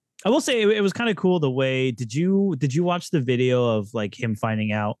 I will say it was kind of cool the way. Did you watch the video of like him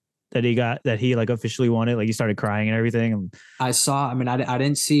finding out that he like officially won it? Like he started crying and everything. And I saw, I mean, I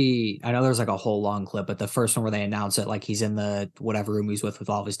didn't see, I know there's like a whole long clip, but the first one where they announced it, like he's in the whatever room he's with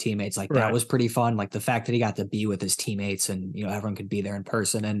all of his teammates, like that was pretty fun. Like the fact that he got to be with his teammates and, everyone could be there in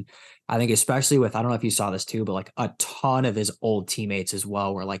person. And I think especially with, I don't know if you saw this too, but like a ton of his old teammates as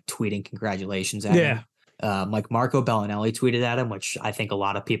well were like tweeting congratulations at him. Like Marco Bellinelli tweeted at him, which I think a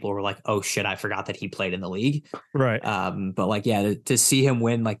lot of people were like, oh shit, I forgot that he played in the league. Right. But like, yeah, to see him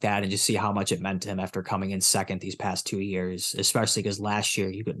win like that and just see how much it meant to him after coming in second these past 2 years, especially because last year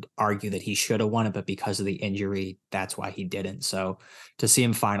you could argue that he should have won it, but because of the injury, that's why he didn't. So to see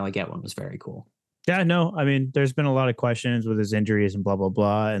him finally get one was very cool. Yeah, no, I mean, there's been a lot of questions with his injuries and blah, blah,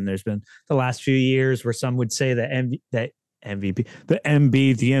 blah. And there's been the last few years where some would say that the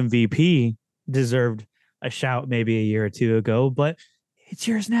MVP deserved a shout maybe a year or two ago, but it's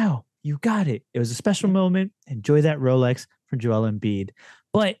yours now. You got it. It was a special moment. Enjoy that Rolex from Joel Embiid.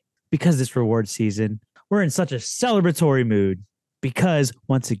 But because this reward season, we're in such a celebratory mood because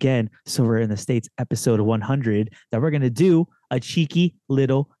once again, so we're in the States episode 100 that we're going to do a cheeky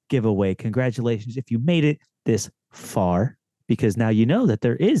little giveaway. Congratulations if you made it this far, because now you know that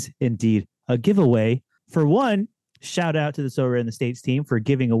there is indeed a giveaway. For one, shout out to the So Rare in the States team for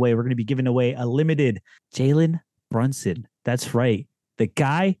giving away. We're going to be giving away a limited Jalen Brunson. That's right. The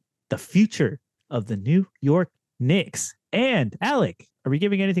guy, the future of the New York Knicks. And Alec, are we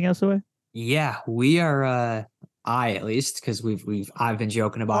giving anything else away? Yeah, we are. I at least because I've been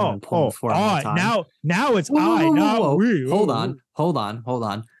joking about him and pulling for a long time. Now it's not we. Hold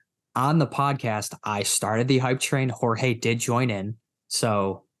on. On the podcast, I started the hype train. Jorge did join in,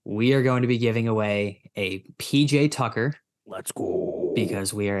 so we are going to be giving away a PJ Tucker. Let's go.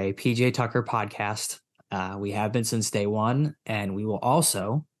 Because we are a PJ Tucker podcast. We have been since day one. And we will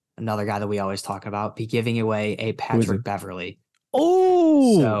also, another guy that we always talk about, be giving away a Patrick Beverley.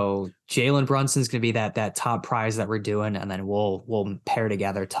 Oh, so Jalen Brunson's going to be that top prize that we're doing. And then we'll pair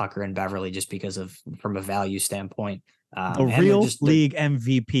together Tucker and Beverley just because of from a value standpoint. The real league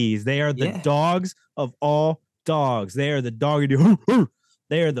MVPs. They are the dogs of all dogs. They are the dog.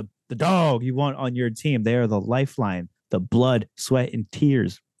 They are the dog you want on your team. They are the lifeline, the blood, sweat, and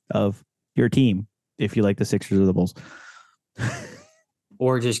tears of your team, if you like the Sixers or the Bulls.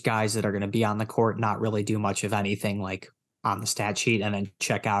 Or just guys that are going to be on the court, not really do much of anything like on the stat sheet and then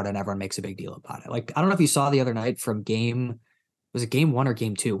check out and everyone makes a big deal about it. Like, I don't know if you saw the other night from was it game 1 or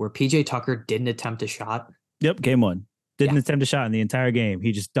game 2 where PJ Tucker didn't attempt a shot? Yep, game 1. Didn't attempt a shot in the entire game.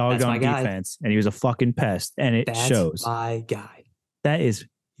 He just dogged on defense and he was a fucking pest. And it shows. My guy. That is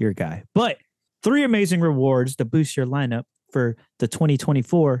your guy. But 3 amazing rewards to boost your lineup for the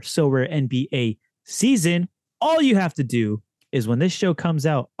 2024 So Rare NBA season. All you have to do is when this show comes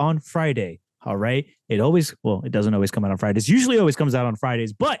out on Friday, all right? It doesn't always come out on Fridays. Usually always comes out on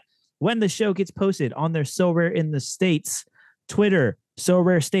Fridays. But when the show gets posted on their So Rare in the States Twitter, So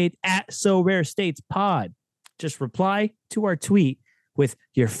Rare State at So Rare States Pod, just reply to our tweet with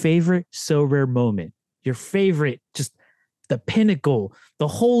your favorite So Rare moment, your favorite, just the pinnacle, the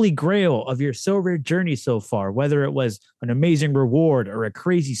holy grail of your So Rare journey so far, whether it was an amazing reward or a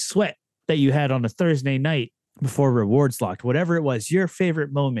crazy sweat that you had on a Thursday night before rewards locked, whatever it was, your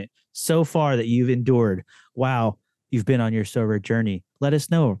favorite moment so far that you've endured while you've been on your So Rare journey. Let us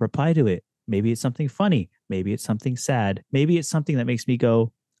know. Reply to it. Maybe it's something funny. Maybe it's something sad. Maybe it's something that makes me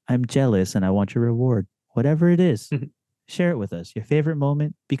go, I'm jealous and I want your reward. Whatever it is, share it with us. Your favorite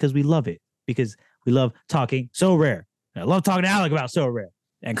moment, because we love it. Because we love talking So Rare. And I love talking to Alec about So Rare.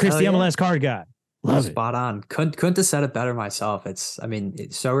 And Chris, the MLS card guy. Love it. Spot on. Couldn't have said it better myself.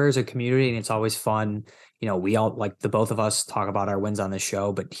 So Rare is a community and it's always fun. We all, like the both of us, talk about our wins on the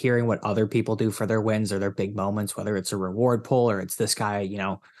show, but hearing what other people do for their wins or their big moments, whether it's a reward pull or it's this guy,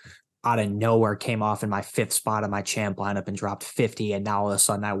 out of nowhere came off in my 5th spot of my champ lineup and dropped 50. And now all of a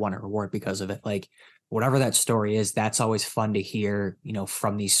sudden I won a reward because of it. Like, whatever that story is, that's always fun to hear,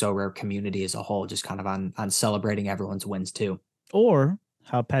 from the So Rare community as a whole, just kind of on celebrating everyone's wins too. Or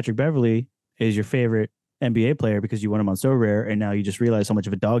how Patrick Beverley is your favorite NBA player because you won him on So Rare, and now you just realize how much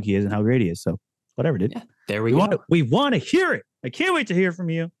of a dog he is and how great he is. So whatever, dude. Yeah, there we go. We want to hear it. I can't wait to hear from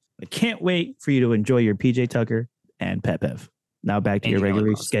you. I can't wait for you to enjoy your PJ Tucker and Pepev. Now back to your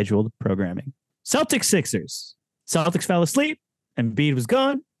regularly scheduled programming. Celtics Sixers. Celtics fell asleep. Embiid was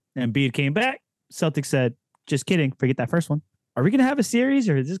gone. Embiid came back. Celtics said, just kidding. Forget that first one. Are we going to have a series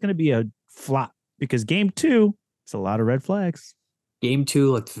or is this going to be a flop? Because game 2, it's a lot of red flags. Game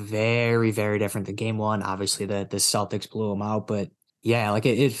 2 looked very, very different than game 1. Obviously, the Celtics blew them out. But yeah, like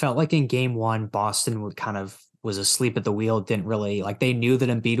it felt like in game 1, Boston would kind of was asleep at the wheel, didn't really like, they knew that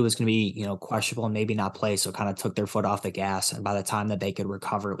Embiid was going to be, you know, questionable and maybe not play. So kind of took their foot off the gas. And by the time that they could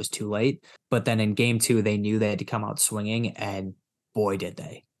recover, it was too late. But then in game 2, they knew they had to come out swinging, and boy, did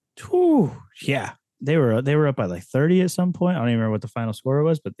they. Whew, yeah. They were up by like 30 at some point. I don't even remember what the final score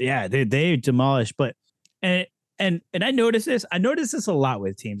was, but yeah, they demolished. But and I noticed this. I noticed this a lot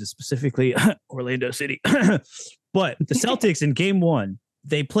with teams, specifically Orlando City. But the Celtics in game 1,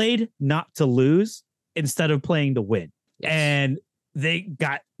 they played not to lose instead of playing to win. Yes. And they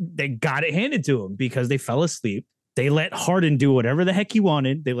got it handed to them because they fell asleep. They let Harden do whatever the heck he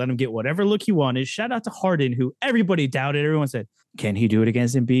wanted. They let him get whatever look he wanted. Shout out to Harden, who everybody doubted. Everyone said, can he do it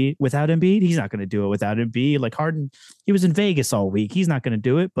against Embiid without Embiid? He's not going to do it without Embiid. Like Harden, he was in Vegas all week. He's not going to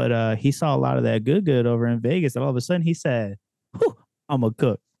do it. But he saw a lot of that good over in Vegas. And all of a sudden he said, I'm a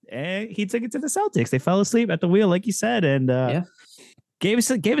cook. And he took it to the Celtics. They fell asleep at the wheel, like you said. And gave us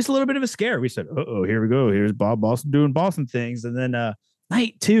a little bit of a scare. We said, here we go. Here's Bob Boston doing Boston things. And then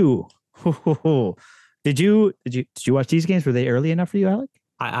night 2. Did you watch these games? Were they early enough for you, Alec?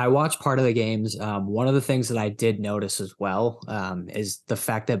 I watched part of the games. One of the things that I did notice as well is the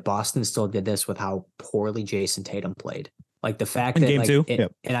fact that Boston still did this with how poorly Jason Tatum played. Like the fact that game 2,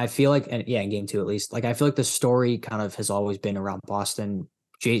 and I feel like, in game 2 at least, like I feel like the story kind of has always been around Boston.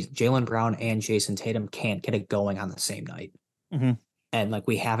 Jaylen Brown and Jason Tatum can't get it going on the same night, and like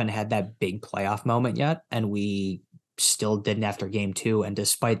we haven't had that big playoff moment yet, and we still didn't after game 2. And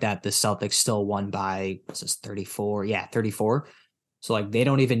despite that, the Celtics still won by 34. Yeah, 34. So like they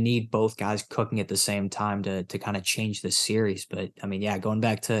don't even need both guys cooking at the same time to kind of change the series. But I mean, yeah, going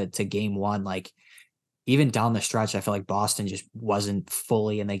back to game 1, like even down the stretch, I feel like Boston just wasn't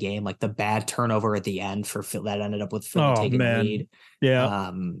fully in the game. Like the bad turnover at the end for Phil that ended up with Philly taking the lead.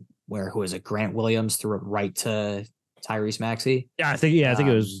 Yeah. Where who was it? Grant Williams threw it right to Tyrese Maxey. Yeah, I think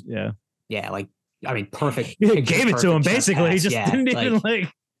it was. Yeah, like I mean, perfect. He gave it to him basically. He just didn't even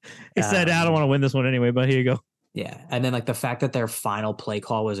he said, I don't want to win this one anyway, but here you go. Yeah. And then like the fact that their final play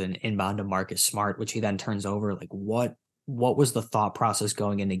call was an inbound to Marcus Smart, which he then turns over. Like what was the thought process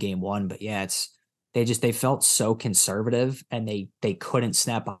going into game 1? But yeah, they felt so conservative, and they couldn't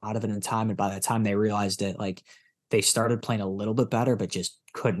snap out of it in time. And by the time they realized it, like they started playing a little bit better, but just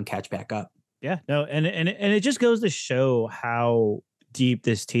couldn't catch back up. Yeah, no. And it just goes to show how deep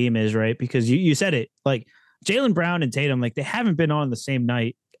this team is, right? Because you said it, like Jaylen Brown and Tatum, like they haven't been on the same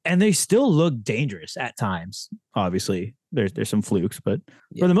night, and they still look dangerous at times. Obviously, there's some flukes, but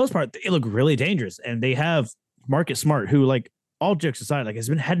for the most part, they look really dangerous. And they have Marcus Smart, who, like, all jokes aside, like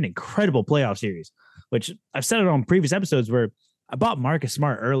had an incredible playoff series, which I've said it on previous episodes where I bought Marcus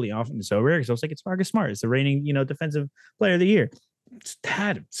Smart early off in the so rare because I was like, it's Marcus Smart, it's the reigning defensive player of the year. Just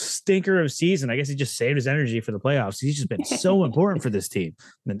had a stinker of season. I guess he just saved his energy for the playoffs. He's just been so important for this team.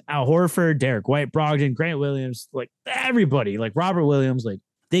 And then Al Horford, Derek White, Brogdon, Grant Williams, like everybody, like Robert Williams, like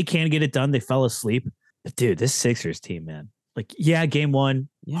they can't get it done. They fell asleep. But dude, this Sixers team, man, like, yeah, game 1,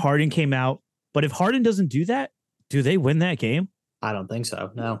 Harden came out. But if Harden doesn't do that, do they win that game? I don't think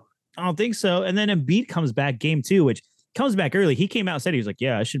so. No, I don't think so. And then Embiid comes back game 2, which comes back early. He came out and said, he was like,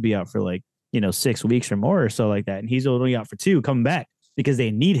 yeah, I should be out for like, 6 weeks or more or so like that. And he's only out for 2 coming back because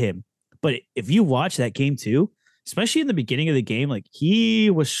they need him. But if you watch that game 2, especially in the beginning of the game, like he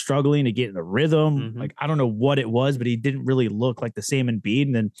was struggling to get in the rhythm. Like, I don't know what it was, but he didn't really look like the same Embiid.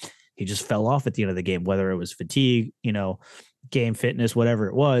 And then he just fell off at the end of the game, whether it was fatigue, game fitness, whatever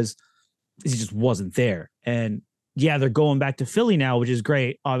it was, he just wasn't there. And yeah, they're going back to Philly now, which is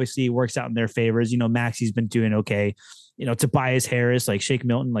great. Obviously, it works out in their favors. Maxi's been doing okay. Tobias Harris, like Shake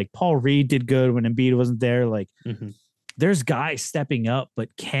Milton, like Paul Reed did good when Embiid wasn't there. Like, there's guys stepping up, but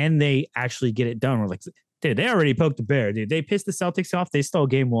can they actually get it done? We're like, dude, they already poked the bear, dude. They pissed the Celtics off. They stole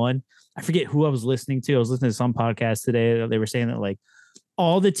game 1. I forget who I was listening to. I was listening to some podcast today. They were saying that like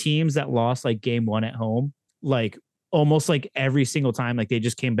all the teams that lost like game 1 at home, like almost like every single time, like they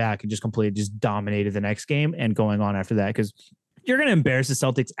just came back and just completely just dominated the next game and going on after that. Because you're going to embarrass the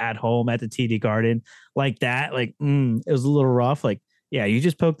Celtics at home at the TD Garden like that. Like, it was a little rough. Like, yeah, you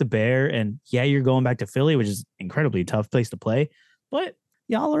just poked the bear, and yeah, you're going back to Philly, which is an incredibly tough place to play, but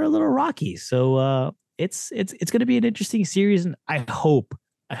y'all are a little rocky. So it's going to be an interesting series. And I hope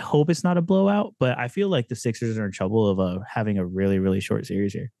it's not a blowout, but I feel like the Sixers are in trouble of having a really, really short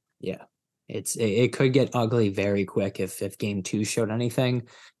series here. Yeah. It could get ugly very quick if game 2 showed anything.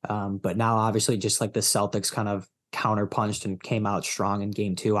 But now obviously just like the Celtics kind of counterpunched and came out strong in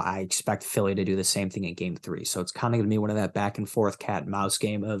game 2, I expect Philly to do the same thing in game 3. So it's kind of going to be one of that back and forth cat and mouse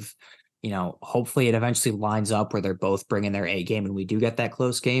game of hopefully it eventually lines up where they're both bringing their A game and we do get that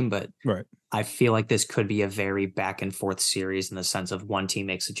close game. But Right. I feel like this could be a very back and forth series in the sense of one team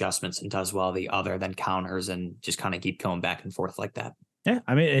makes adjustments and does well, the other then counters and just kind of keep going back and forth like that. Yeah.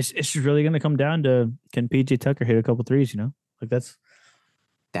 I mean, it's just really going to come down to, can PJ Tucker hit a couple threes, Like that's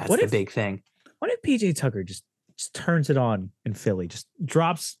the big thing. What if PJ Tucker just turns it on in Philly, just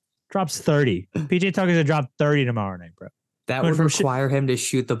drops 30? PJ Tucker's gonna drop 30 tomorrow night, bro. That would require him to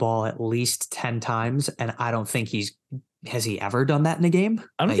shoot the ball at least 10 times. And I don't think has he ever done that in a game?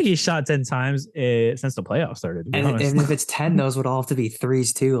 I don't think he's shot 10 times since the playoffs started. And if it's 10, those would all have to be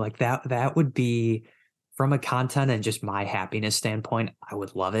threes too. Like that would be, from a content and just my happiness standpoint, I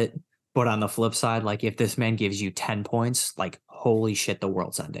would love it. But on the flip side, like if this man gives you 10 points, like holy shit, the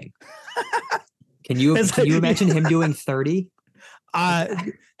world's ending. Can you imagine him doing 30?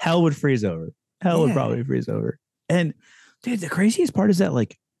 Hell would freeze over. Hell would probably freeze over. And dude, the craziest part is that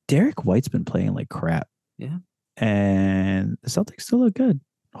like Derek White's been playing like crap. Yeah. And the Celtics still look good.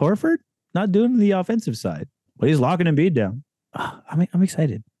 Horford not doing the offensive side, but he's locking Embiid down. I'm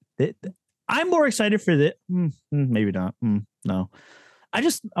excited. I'm more excited for this. Maybe not. No. I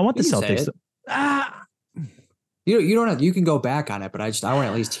want the Celtics. You don't have, you can go back on it, but I want to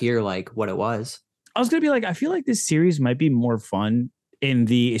at least hear like what it was. I was going to be like, I feel like this series might be more fun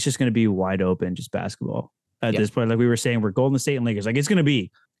it's just going to be wide open, just basketball at this point. Like we were saying, we're Golden State and Lakers. Like it's going to be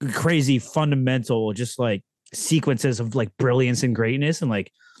crazy, fundamental, just like sequences of like brilliance and greatness. And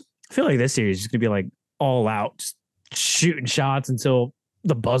like, I feel like this series is going to be like all out, just shooting shots until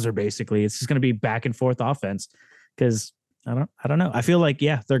the buzzer, basically. It's just going to be back and forth offense. Cause I don't know. I feel like,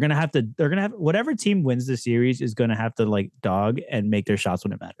 they're going to have whatever team wins the series is going to have to like dog and make their shots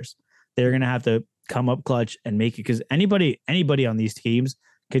when it matters. They're going to have to come up clutch and make it, because anybody on these teams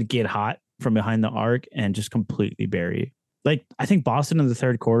could get hot from behind the arc and just completely bury you. Like I think Boston in the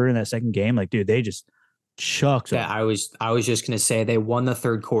third quarter in that second game, like dude, they just chucked. Yeah, I was just gonna say they won the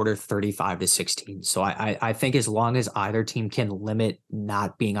third quarter 35-16. So I think as long as either team can limit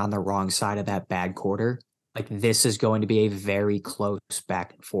not being on the wrong side of that bad quarter, like this is going to be a very close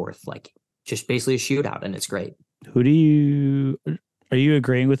back and forth, like just basically a shootout, and it's great. Are you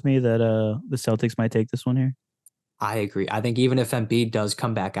agreeing with me that the Celtics might take this one here? I agree. I think even if Embiid does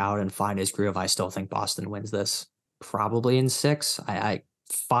come back out and find his groove, I still think Boston wins this, probably in 6.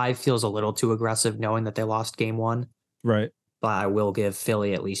 5 feels a little too aggressive knowing that they lost game 1. Right. But I will give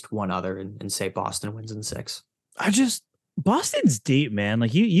Philly at least one other and say Boston wins in 6. Boston's deep, man.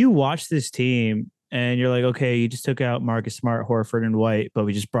 Like you watch this team and you're like, okay, you just took out Marcus Smart, Horford, and White, but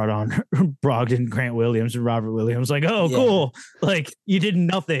we just brought on Brogdon, Grant Williams, and Robert Williams. Like, oh, cool. Like you did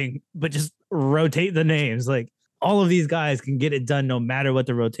nothing but just rotate the names. Like all of these guys can get it done no matter what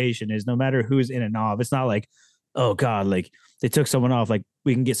the rotation is, no matter who's in and off. It's not like, oh God, like they took someone off. Like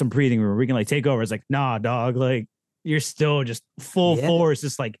we can get some breathing room. We can like take over. It's like, nah, dog. Like you're still just full force,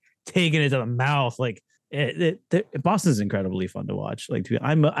 just like taking it to the mouth. Like Boston's incredibly fun to watch. Like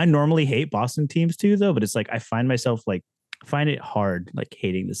I normally hate Boston teams too, though, but it's like I find it hard like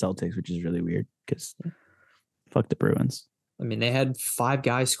hating the Celtics, which is really weird because fuck the Bruins. I mean, they had 5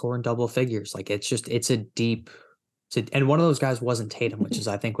 guys scoring double figures. Like and one of those guys wasn't Tatum, which is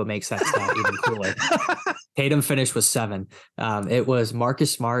I think what makes that stat even cooler. Tatum finished with 7. It was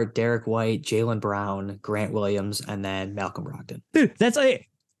Marcus Smart, Derek White, Jaylen Brown, Grant Williams, and then Malcolm Brogdon. Dude, that's like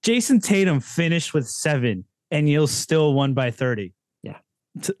Jason Tatum finished with 7, and you'll still won by 30. Yeah.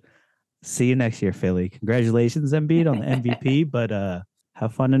 See you next year, Philly. Congratulations, Embiid, on the MVP. But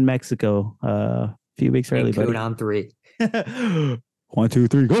have fun in Mexico a few weeks early, buddy. On 3. 1, 2,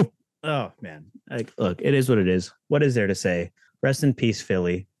 3, go. Oh man, like look, it is what it is. What is there to say? Rest in peace,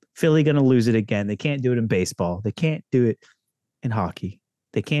 Philly. Philly gonna lose it again. They can't do it in baseball. They can't do it in hockey.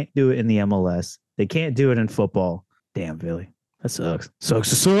 They can't do it in the MLS. They can't do it in football. Damn, Philly. That sucks.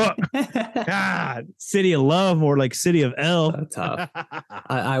 Sucks. God, city of love, more like city of L. So tough.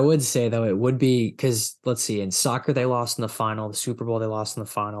 I would say though it would be because let's see, in soccer they lost in the final, the Super Bowl they lost in the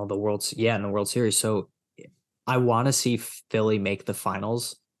final, in the World Series. So I want to see Philly make the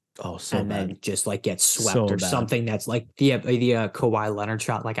finals. Oh, so and bad. then just like get swept something that's like the Kawhi Leonard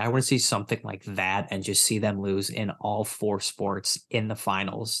shot. Like I want to see something like that and just see them lose in all 4 sports in the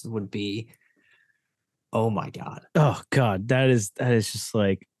finals would be. Oh my God. Oh God. That is just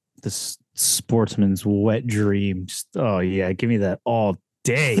like the sportsman's wet dream. Just, oh yeah. Give me that all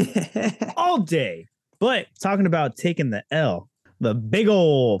day, all day. But talking about taking the L, the big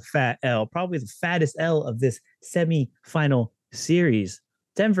old fat L, probably the fattest L of this semi-final series.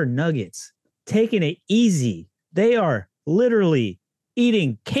 Denver Nuggets taking it easy. They are literally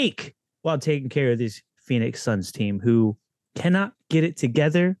eating cake while taking care of this Phoenix Suns team who cannot get it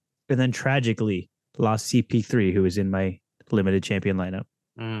together and then tragically lost CP3, who was in my limited champion lineup.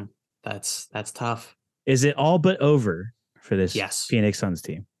 That's tough. Is it all but over for this Phoenix Suns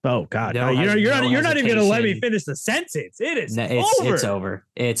team? Oh God, No, you're not even going to let me finish the sentence. It is over. It's over.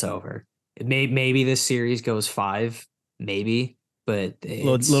 It's over. Maybe this series goes 5, maybe, but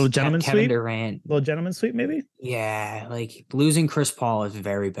little gentleman Kevin sweep. Durant, little gentleman sweep, maybe. Yeah, like losing Chris Paul is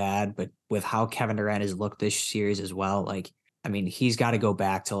very bad, but with how Kevin Durant has looked this series as well, like I mean, he's got to go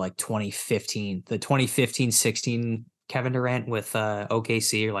back to like 2015, the 2015-16 Kevin Durant with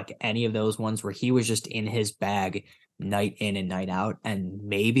OKC, or like any of those ones where he was just in his bag night in and night out, and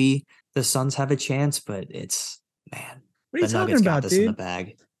maybe the Suns have a chance, but it's man. What are you the talking Nuggets about, got this dude? in the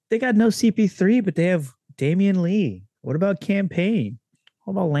bag. They got no CP3, but they have Damian Lee. What about Campaign?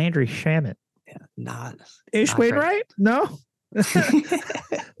 What about Landry Shamet? Yeah, not Ish Wainwright? No.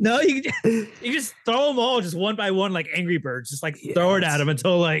 No, you just throw them all just one by one like Angry Birds. Just like throw it at them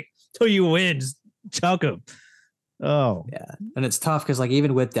until you win. Just chuck them. Oh yeah, and it's tough because like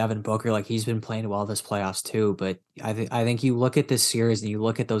even with Devin Booker, like he's been playing well this playoffs too. But I think you look at this series and you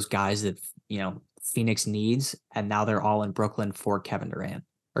look at those guys that Phoenix needs, and now they're all in Brooklyn for Kevin Durant.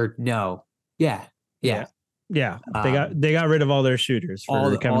 Or no, yeah. They got rid of all their shooters. All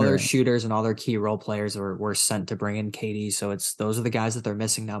their shooters and all their key role players were sent to bring in KD. So those are the guys that they're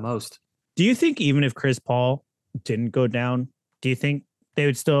missing now most. Do you think even if Chris Paul didn't go down, do you think they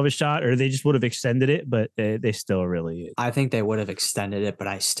would still have a shot, or they just would have extended it, but they still really... I think they would have extended it, but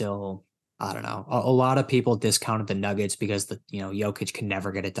I don't know. A lot of people discounted the Nuggets because Jokic can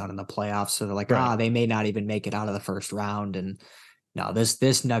never get it done in the playoffs. So they're like, they may not even make it out of the first round. And no,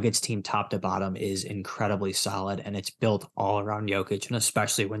 this Nuggets team top to bottom is incredibly solid, and it's built all around Jokic, and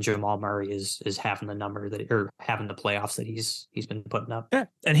especially when Jamal Murray is having the number having the playoffs that he's been putting up. Yeah,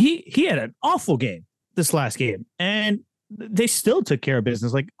 and he had an awful game this last game, and they still took care of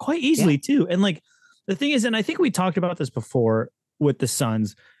business like quite easily too. And like the thing is, and I think we talked about this before with the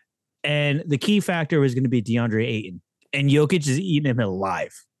Suns, and the key factor was going to be DeAndre Ayton, and Jokic is eating him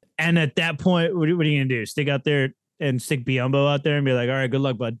alive. And at that point, what are you going to do? Stick out there and stick Biyombo out there and be like, all right, good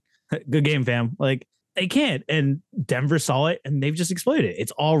luck, bud. Good game, fam. Like they can't. And Denver saw it and they've just exploited it.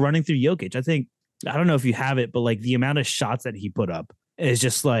 It's all running through Jokic. I don't know if you have it, but like the amount of shots that he put up is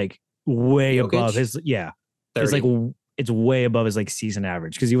just like way Jokic? above his, 30. It's like, it's way above his like season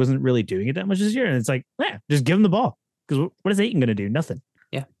average because he wasn't really doing it that much this year. And it's like, just give him the ball. Because what is Ayton going to do? Nothing.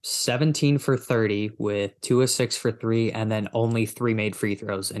 Yeah. 17 for 30 with 2 of 6 for 3, and then only 3 made free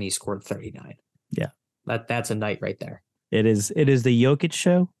throws, and he scored 39. Yeah. That's a night right there. It is the Jokic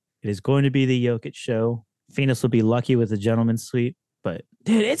show. It is going to be the Jokic show. Phoenix will be lucky with the gentleman's sweep. But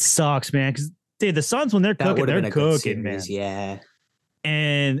dude, it sucks, man. Because the Suns, when they're cooking, they're cooking, man. Yeah.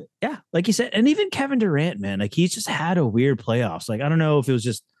 And yeah, like you said, and even Kevin Durant, man, like he's just had a weird playoffs. Like I don't know if it was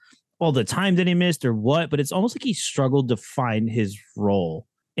just all the time that he missed or what, but it's almost like he struggled to find his role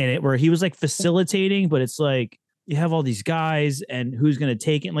in it, where he was like facilitating, but it's like you have all these guys and who's going to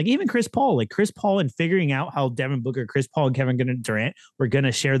take it. And like even Chris Paul and figuring out how Devin Booker, Chris Paul, and Kevin Durant were going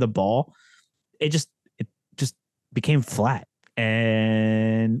to share the ball. It just became flat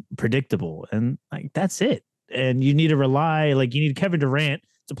and predictable. And like, that's it. And you need to you need Kevin Durant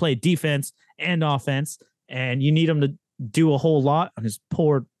to play defense and offense, and you need him to do a whole lot on his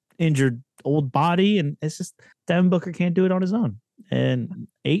poor injured old body. And it's just Devin Booker can't do it on his own, and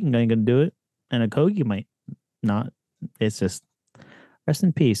Ayton ain't gonna do it, and Okogie might not. It's just rest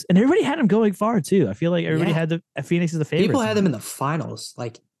in peace. And everybody had him going far too. I feel like everybody had Phoenix as the favorite. People had them in the finals.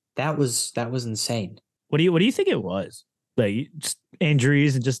 Like that was insane. What do you think it was? Like just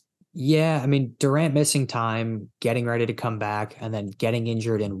injuries and just. Yeah, I mean, Durant missing time, getting ready to come back, and then getting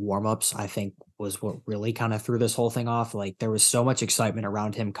injured in warmups, I think was what really kind of threw this whole thing off. Like there was so much excitement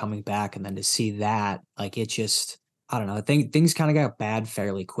around him coming back, and then to see that, like it just, I don't know, I think things kind of got bad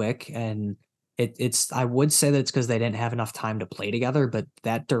fairly quick. And it's I would say that it's because they didn't have enough time to play together, but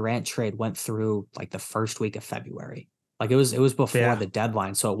that Durant trade went through like the first week of February. Like it was before the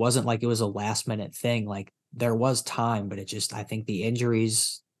deadline. So it wasn't like it was a last minute thing. Like there was time, but it just, I think the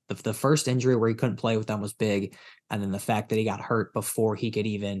injuries, the first injury where he couldn't play with them was big. And then the fact that he got hurt before he could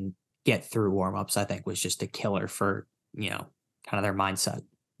even get through warmups, I think was just a killer for, kind of their mindset.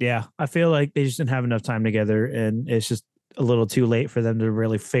 Yeah. I feel like they just didn't have enough time together, and it's just a little too late for them to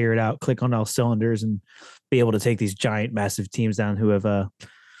really figure it out, click on all cylinders, and be able to take these giant, massive teams down who have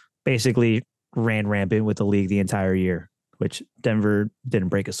basically ran rampant with the league the entire year, which Denver didn't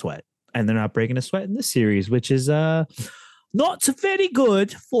break a sweat. And they're not breaking a sweat in this series, which is not very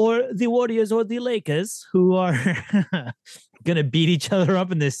good for the Warriors or the Lakers, who are going to beat each other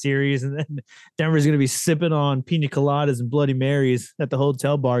up in this series. And then Denver's going to be sipping on pina coladas and Bloody Marys at the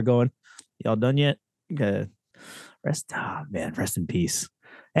hotel bar going, y'all done yet? Rest in peace.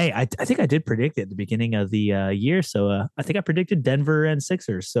 Hey, I think I did predict it at the beginning of the year. So I think I predicted Denver and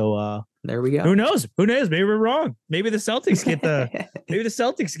Sixers. So there we go. Who knows? Maybe we're wrong. Maybe the Celtics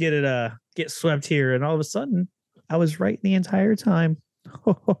get swept here. And all of a sudden I was right the entire time.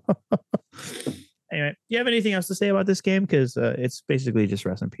 Anyway, you have anything else to say about this game? Because it's basically just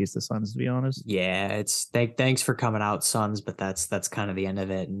rest in peace, the Suns, to be honest. Yeah, it's thanks for coming out, Suns, but that's kind of the end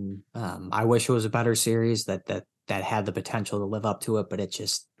of it. And I wish it was a better series that had the potential to live up to it, but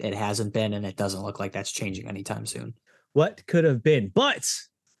it hasn't been, and it doesn't look like that's changing anytime soon. What could have been? But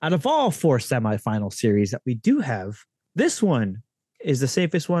out of all 4 semifinal series that we do have, this one is the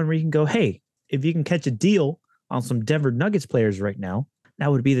safest one where you can go, hey, if you can catch a deal on some Denver Nuggets players right now, that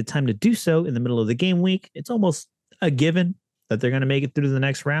would be the time to do so in the middle of the game week. It's almost a given that they're going to make it through to the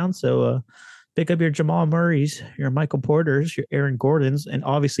next round. So pick up your Jamal Murrays, your Michael Porters, your Aaron Gordons, and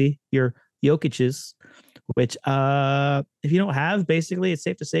obviously your Jokic's, which if you don't have, basically, it's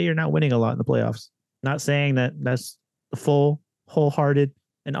safe to say you're not winning a lot in the playoffs. Not saying that that's the full, wholehearted,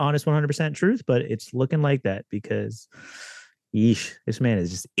 and honest 100% truth, but it's looking like that because this man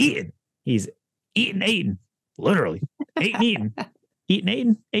is just eating. He's eating, literally. Eating.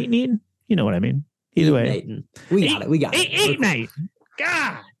 You know what I mean? Either way. We got it. Eating.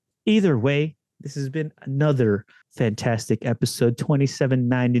 God. Either way, this has been another fantastic episode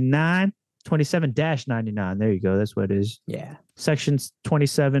 2799. 27-99. There you go. That's what it is. Yeah. Sections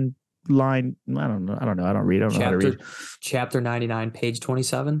 27 line. I don't know. I don't read. I don't know how to read. Chapter 99, page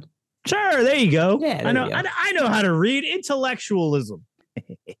 27. Sure. There you go. Yeah. I know how to read. Intellectualism.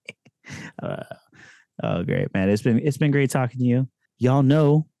 Oh, great, man. It's been great talking to you. Y'all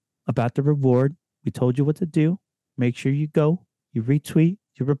know about the reward. We told you what to do. Make sure you go, you retweet,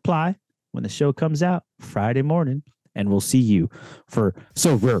 you reply when the show comes out Friday morning. And we'll see you for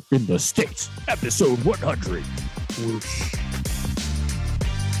So Rare in the States, episode 100. Whoosh.